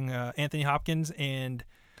starring Anthony Hopkins and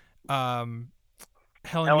Helen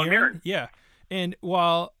Mirren. Yeah. And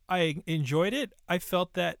while I enjoyed it, I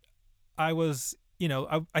felt that I was,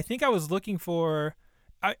 I think I was looking for,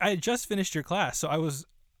 I had just finished your class. So I was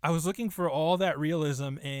looking for all that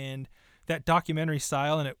realism and that documentary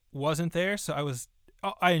style, and it wasn't there. So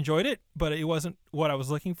I enjoyed it, but it wasn't what I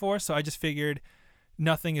was looking for. So I just figured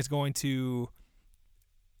nothing is going to,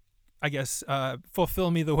 I guess, fulfill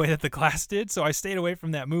me the way that the class did. So I stayed away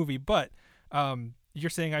from that movie. But you're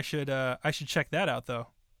saying I should check that out, though.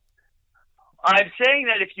 I'm saying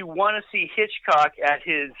that if you want to see Hitchcock at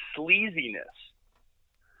his sleaziness,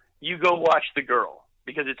 you go watch The Girl,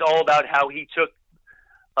 because it's all about how he took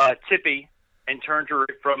Tippy and turned her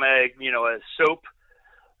from a soap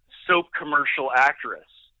commercial actress,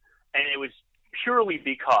 and it was purely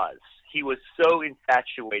because he was so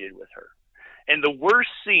infatuated with her. And the worst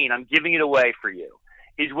scene, I'm giving it away for you,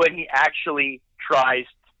 is when he actually tries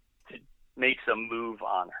to make some move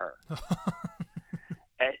on her.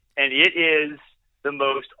 and it is the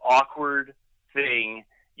most awkward thing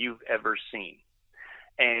you've ever seen.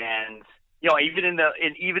 And even in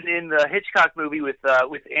the Hitchcock movie with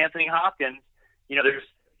Anthony Hopkins, he's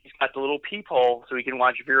got the little peephole so he can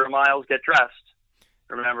watch Vera Miles get dressed.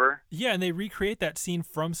 Remember? Yeah, and they recreate that scene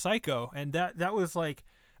from Psycho, and that was like,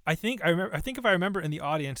 I think if I remember in the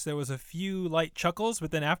audience there was a few light chuckles,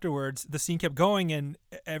 but then afterwards the scene kept going and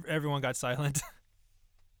everyone got silent.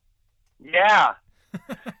 Yeah.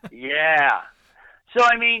 Yeah. So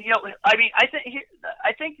I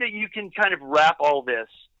think that you can kind of wrap all this,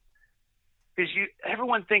 because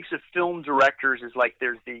everyone thinks of film directors as like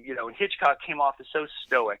there's and Hitchcock came off as so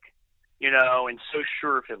stoic, and so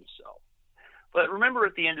sure of himself. But remember,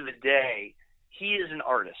 at the end of the day, he is an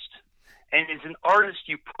artist. And as an artist,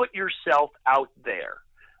 you put yourself out there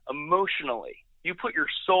emotionally. You put your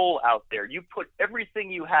soul out there. You put everything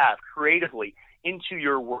you have creatively into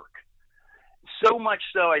your work. So much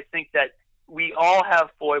so, I think that we all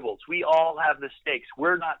have foibles. We all have mistakes.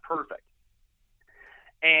 We're not perfect.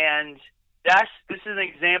 And this is an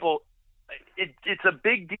example. It's a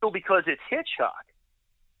big deal because it's Hitchcock.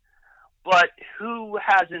 But who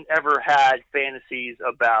hasn't ever had fantasies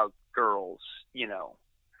about girls,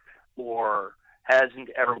 or hasn't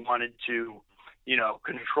ever wanted to,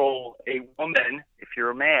 control a woman, if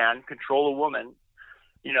you're a man, control a woman,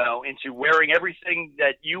 into wearing everything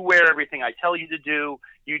that you wear, everything I tell you to do,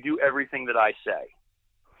 you do everything that I say.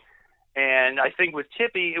 And I think with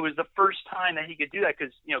Tippy, it was the first time that he could do that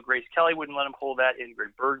because, Grace Kelly wouldn't let him pull that,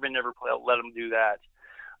 Ingrid Bergman never let him do that.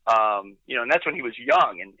 And that's when he was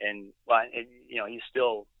young, and he's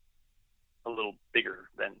still a little bigger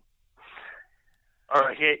than,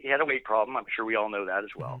 or he had a weight problem. I'm sure we all know that as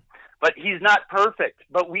well. But he's not perfect,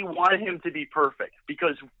 but we wanted him to be perfect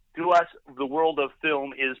because to us, the world of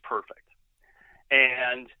film is perfect.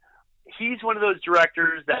 And he's one of those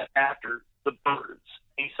directors that after The Birds,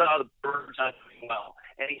 he saw The Birds not doing well,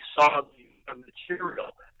 and he saw the of material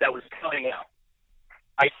that was coming out,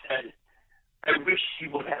 I said, I wish he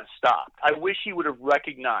would have stopped. I wish he would have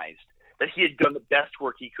recognized that he had done the best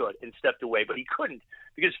work he could and stepped away, but he couldn't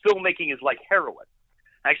because filmmaking is like heroin.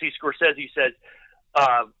 Actually, Scorsese says,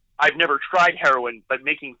 I've never tried heroin, but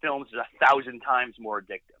making films is 1,000 times more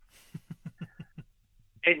addictive.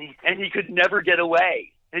 and he could never get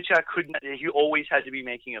away. Hitchcock couldn't. He always had to be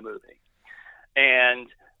making a movie. And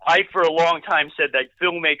I, for a long time, said that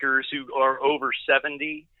filmmakers who are over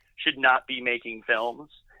 70 should not be making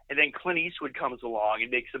films. And then Clint Eastwood comes along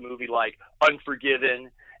and makes a movie like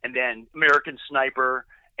Unforgiven and then American Sniper.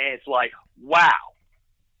 And it's like, wow,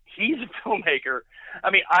 he's a filmmaker.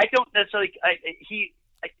 I mean, I don't necessarily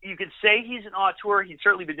you could say he's an auteur. He's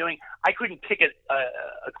certainly been doing. I couldn't pick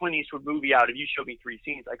a Clint Eastwood movie out. If you showed me 3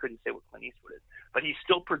 scenes, I couldn't say what Clint Eastwood is. But he's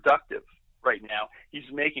still productive right now. He's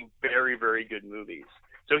making very, very good movies.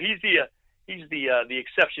 So he's the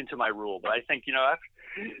exception to my rule. But I think,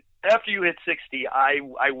 after you hit 60,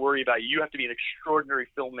 I worry about you. You have to be an extraordinary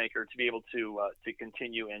filmmaker to be able to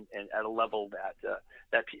continue and at a level that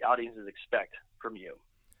audiences expect from you.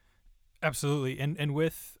 Absolutely, and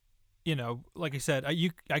with, like I said,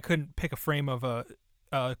 I couldn't pick a frame of a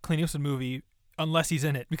Clint Eastwood movie unless he's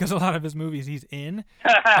in it, because a lot of his movies he's in.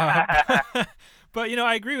 But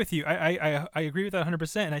I agree with you. I agree with that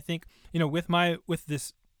 100%. And I think with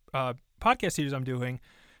this podcast series I'm doing,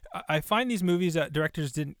 I find these movies that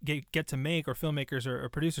directors didn't get to make, or filmmakers or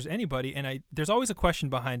producers, anybody, and there's always a question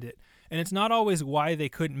behind it, and it's not always why they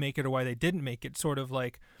couldn't make it or why they didn't make it. Sort of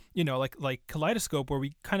like like Kaleidoscope, where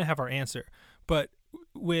we kind of have our answer. But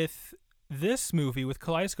with this movie, with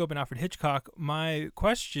Kaleidoscope and Alfred Hitchcock, my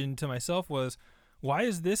question to myself was, why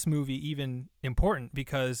is this movie even important?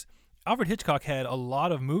 Because Alfred Hitchcock had a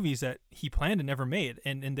lot of movies that he planned and never made,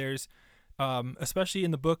 and there's especially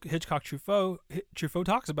in the book Hitchcock Truffaut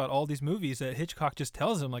talks about all these movies that Hitchcock just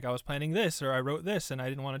tells him, like, I was planning this, or I wrote this and I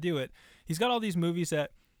didn't want to do it. He's got all these movies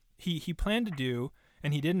that he planned to do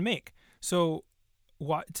and he didn't make. So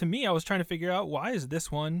to me, I was trying to figure out, why is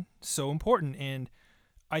this one so important? And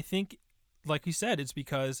I think, like you said, it's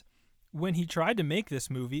because when he tried to make this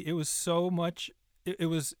movie, it was so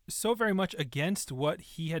very much against what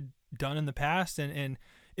he had done in the past, and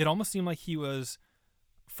it almost seemed like he was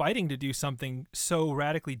fighting to do something so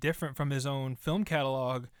radically different from his own film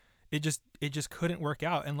catalog. It just couldn't work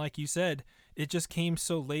out. And like you said, it just came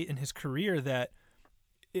so late in his career that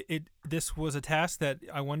this was a task that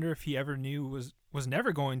I wonder if he ever knew was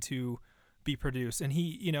never going to be produced. And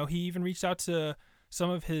he even reached out to some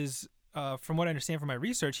of his, from what I understand from my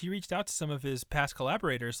research, he reached out to some of his past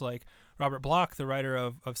collaborators, like Robert Bloch, the writer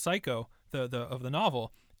of Psycho, of the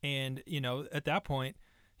novel. And, at that point,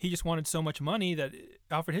 he just wanted so much money that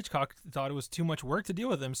Alfred Hitchcock thought it was too much work to deal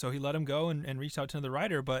with him, so he let him go and reached out to another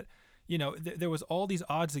writer. But, there was all these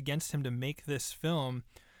odds against him to make this film,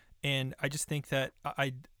 and I just think that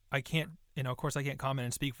I can't, of course I can't comment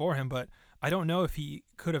and speak for him, but I don't know if he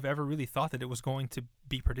could have ever really thought that it was going to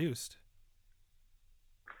be produced.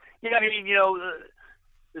 Yeah, I mean,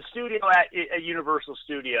 the studio at Universal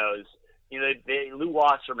Studios, Lou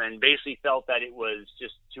Wasserman basically felt that it was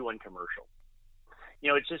just too uncommercial.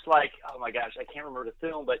 It's just like, oh my gosh, I can't remember the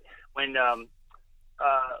film, but when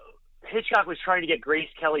Hitchcock was trying to get Grace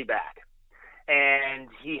Kelly back, and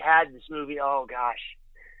he had this movie, oh gosh,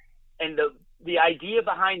 and the idea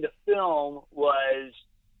behind the film was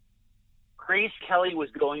Grace Kelly was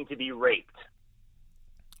going to be raped.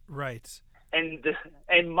 Right. And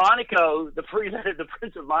Monaco, the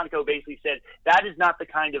Prince of Monaco, basically said, that is not the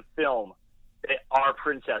kind of film that our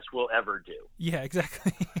princess will ever do. Yeah,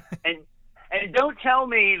 exactly. And don't tell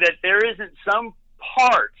me that there isn't some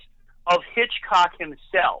part of Hitchcock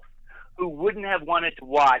himself who wouldn't have wanted to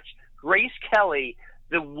watch Grace Kelly,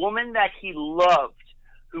 the woman that he loved,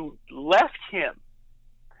 who left him,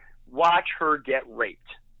 watch her get raped.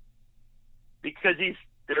 Because he's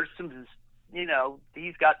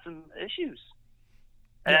got some issues.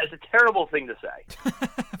 And that's a terrible thing to say.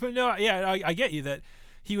 But no, yeah, I get you that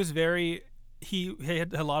he was he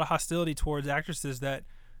had a lot of hostility towards actresses that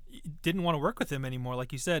didn't want to work with him anymore,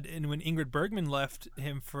 like you said. And when Ingrid Bergman left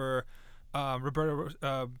him for Roberto,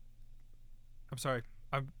 I'm sorry,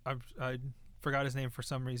 I forgot his name for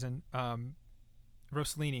some reason.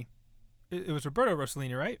 Rossellini. It was Roberto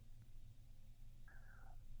Rossellini, right?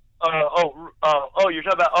 You're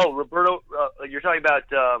talking about Roberto. You're talking about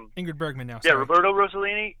Ingrid Bergman now. Yeah, Sorry. Roberto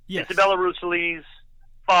Rossellini. Yes. Isabella Rossellini's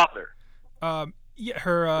father. Yeah,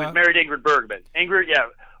 her was married to Ingrid Bergman. Ingrid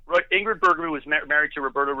Bergman was married to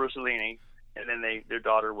Roberto Rossellini, and then their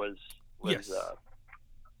daughter was yes.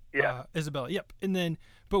 Isabella. Yep. And then,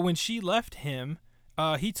 but when she left him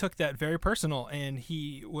he took that very personal, and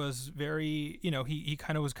he was very, he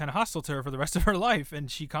kind of was kind of hostile to her for the rest of her life, and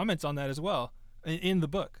she comments on that as well in the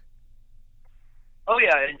book. Oh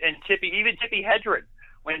yeah, and even Tippi Hedren,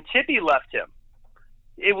 when Tippi left him,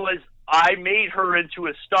 it was, I made her into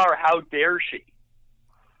a star. How dare she?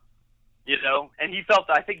 And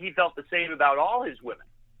I think he felt the same about all his women.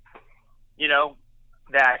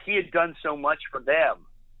 That he had done so much for them.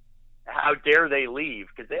 How dare they leave?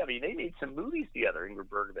 Because they made some movies together, Ingrid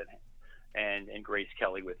Bergman and Grace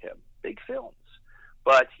Kelly with him, big films.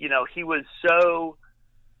 But he was he's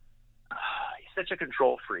such a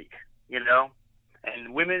control freak,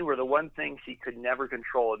 And women were the one thing he could never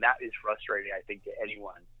control, and that is frustrating, I think, to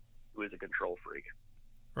anyone who is a control freak.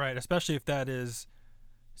 Right, especially if that is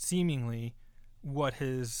seemingly what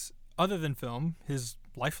other than film, his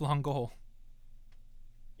lifelong goal.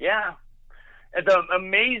 Yeah. And the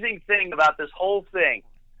amazing thing about this whole thing,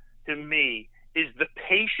 to me, is the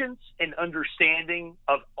patience and understanding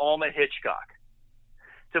of Alma Hitchcock.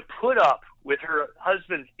 To put up with her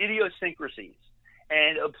husband's idiosyncrasies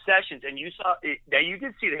and obsessions, and you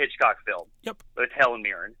did see the Hitchcock film. Yep. With Helen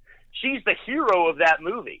Mirren. She's the hero of that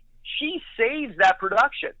movie. She saves that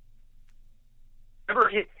production. Remember,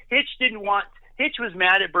 Hitch was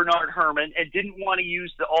mad at Bernard Herrmann and didn't want to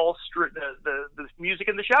use the music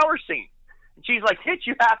in the shower scene. And she's like, Hitch,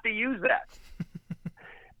 you have to use that.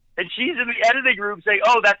 And she's in the editing room saying,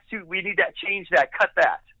 oh, that's too, we need that, change that, cut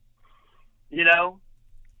that.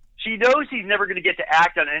 She knows he's never going to get to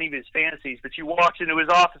act on any of his fantasies, but she walks into his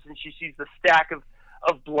office and she sees the stack of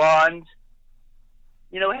blonde,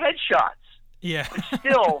 headshots. Yeah. But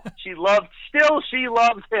still she loves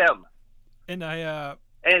him. And I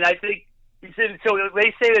think he said, so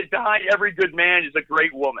they say that behind every good man is a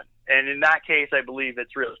great woman. And in that case, I believe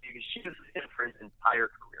it's real, because she was with him for his entire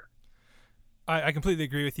career. I completely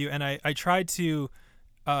agree with you. And I tried to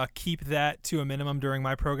keep that to a minimum during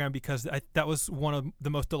my program, because that was one of the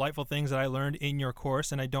most delightful things that I learned in your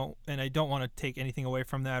course. And I don't want to take anything away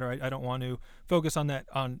from that, or I don't want to focus on that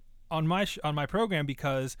on my program,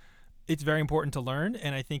 because it's very important to learn.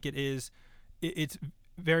 And I think it's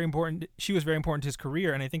very important. She was very important to his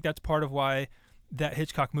career. And I think that's part of why that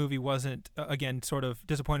Hitchcock movie wasn't, again, sort of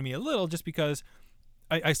disappointed me a little, just because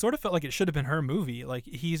I sort of felt like it should have been her movie. Like,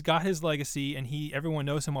 he's got his legacy and everyone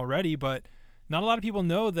knows him already, but not a lot of people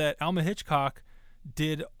know that Alma Hitchcock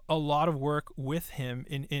did a lot of work with him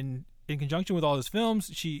in conjunction with all his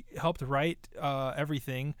films. She helped write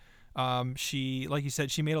everything. She, like you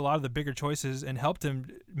said, she made a lot of the bigger choices and helped him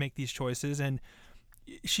make these choices. And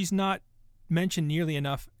she's not mentioned nearly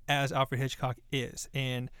enough as Alfred Hitchcock is.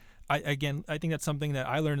 And I think that's something that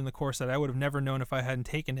I learned in the course that I would have never known if I hadn't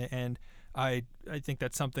taken it. And I think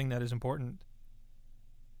that's something that is important.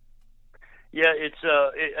 Yeah,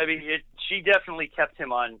 she definitely kept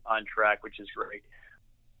him on track, which is great.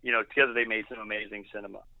 Together they made some amazing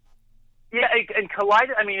cinema. Yeah, and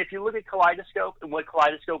if you look at Kaleidoscope and what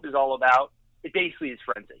Kaleidoscope is all about, it basically is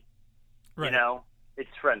frenzy. Right. It's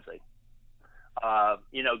frenzy.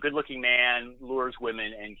 Good-looking man lures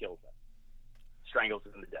women and kills them, strangles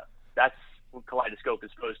them to death. That's what Kaleidoscope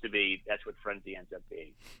is supposed to be. That's what frenzy ends up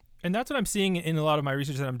being. And that's what I'm seeing in a lot of my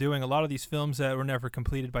research that I'm doing. A lot of these films that were never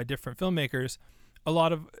completed by different filmmakers,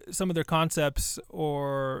 some of their concepts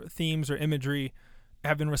or themes or imagery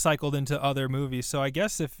have been recycled into other movies. So I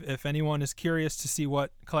guess if anyone is curious to see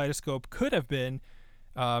what Kaleidoscope could have been,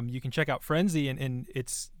 you can check out Frenzy, and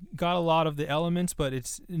it's got a lot of the elements, but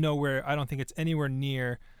it's nowhere. I don't think it's anywhere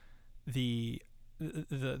near the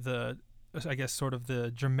I guess sort of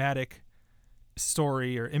the dramatic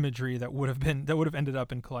story or imagery that would have ended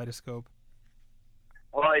up in Kaleidoscope.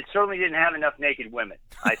 Well, it certainly didn't have enough naked women,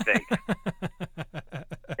 I think,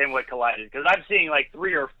 in what Kaleidoscope. Because I'm seeing like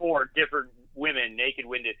 3 or 4 different women naked,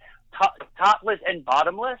 winded, topless and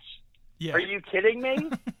bottomless. Yeah. Are you kidding me?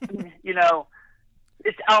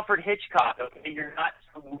 It's Alfred Hitchcock. Okay, you're not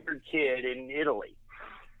some weird kid in Italy.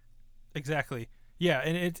 Exactly. Yeah,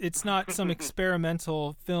 and it's not some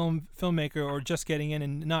experimental filmmaker or just getting in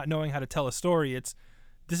and not knowing how to tell a story.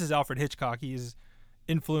 This is Alfred Hitchcock. He's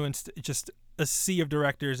influenced just a sea of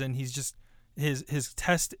directors, and he's just his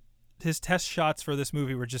test shots for this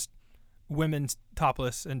movie were just women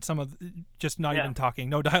topless, and some of just not even talking,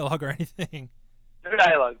 no dialogue or anything. No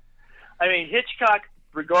dialogue. I mean, Hitchcock,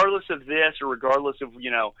 regardless of this or regardless of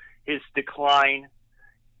his decline,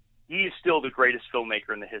 he is still the greatest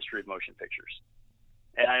filmmaker in the history of motion pictures.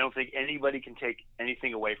 And I don't think anybody can take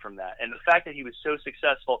anything away from that. And the fact that he was so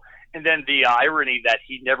successful, and then the irony that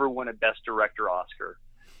he never won a Best Director Oscar,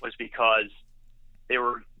 was because they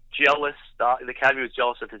were jealous. The Academy was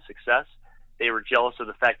jealous of his success. They were jealous of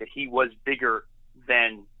the fact that he was bigger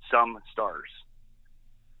than some stars.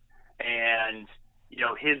 And,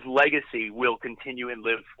 his legacy will continue and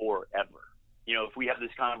live forever. If we have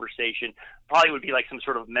this conversation, probably would be like some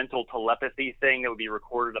sort of mental telepathy thing that would be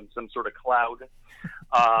recorded on some sort of cloud.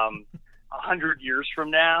 100 years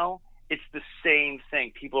from now, it's the same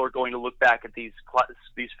thing. People are going to look back at these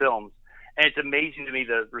films, and it's amazing to me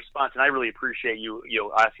the response. And I really appreciate you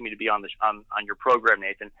asking me to be on your program,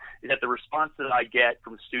 Nathan. Is that the response that I get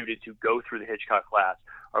from students who go through the Hitchcock class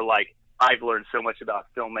are like, I've learned so much about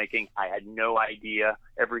filmmaking. I had no idea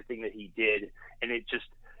everything that he did, and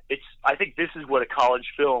I think this is what a college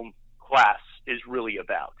film class is really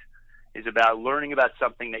about. Is about learning about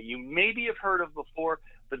something that you maybe have heard of before,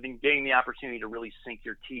 but then getting the opportunity to really sink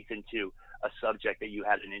your teeth into a subject that you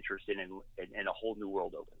had an interest in, and a whole new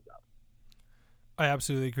world opens up. I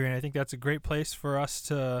absolutely agree, and I think that's a great place for us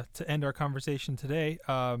to end our conversation today.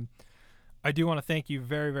 I do want to thank you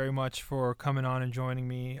very, very much for coming on and joining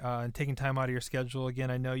me and taking time out of your schedule. Again,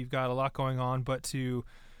 I know you've got a lot going on, but to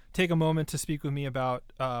take a moment to speak with me about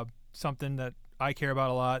something that I care about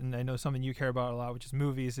a lot, and I know something you care about a lot, which is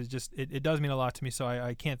movies, is just it does mean a lot to me. So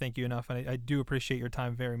I can't thank you enough, and I do appreciate your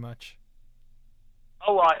time very much.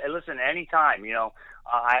 Oh, listen, anytime.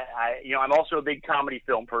 I'm also a big comedy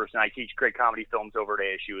film person. I teach great comedy films over at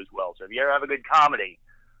ASU as well. So if you ever have a good comedy,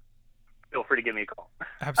 feel free to give me a call.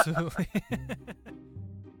 Absolutely.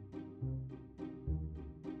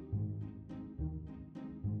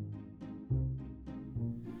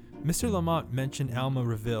 Mr. LaMont mentioned Alma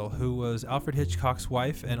Reville, who was Alfred Hitchcock's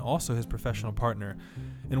wife and also his professional partner.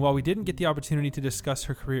 And while we didn't get the opportunity to discuss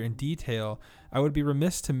her career in detail, I would be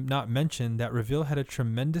remiss to not mention that Reville had a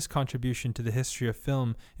tremendous contribution to the history of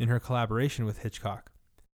film in her collaboration with Hitchcock.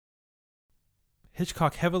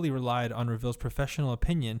 Hitchcock heavily relied on Reville's professional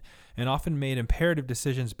opinion and often made imperative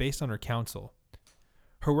decisions based on her counsel.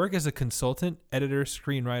 Her work as a consultant, editor,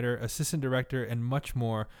 screenwriter, assistant director, and much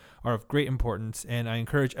more are of great importance, and I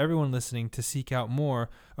encourage everyone listening to seek out more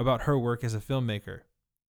about her work as a filmmaker.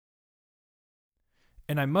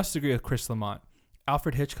 And I must agree with Chris LaMont.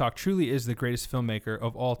 Alfred Hitchcock truly is the greatest filmmaker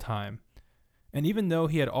of all time. And even though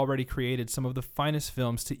he had already created some of the finest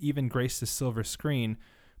films to even grace the silver screen,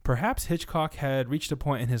 perhaps Hitchcock had reached a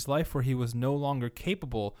point in his life where he was no longer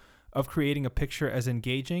capable of creating a picture as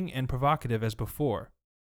engaging and provocative as before.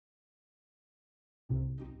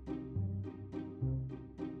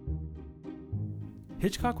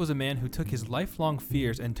 Hitchcock was a man who took his lifelong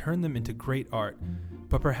fears and turned them into great art,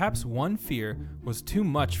 but perhaps one fear was too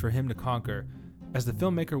much for him to conquer. As the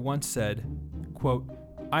filmmaker once said, quote,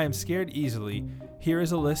 "I am scared easily. Here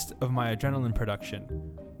is a list of my adrenaline production.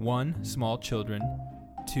 1. Small children.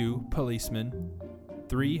 2. Policemen.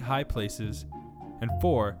 3. High places. And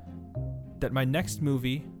 4. That my next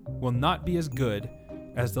movie will not be as good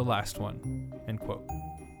as the last one." End quote.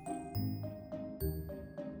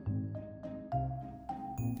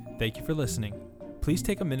 Thank you for listening. Please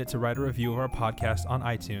take a minute to write a review of our podcast on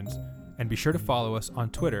iTunes, and be sure to follow us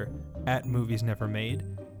on Twitter @MoviesNeverMade,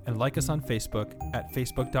 and like us on Facebook at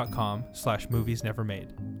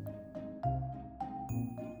facebook.com/moviesnevermade.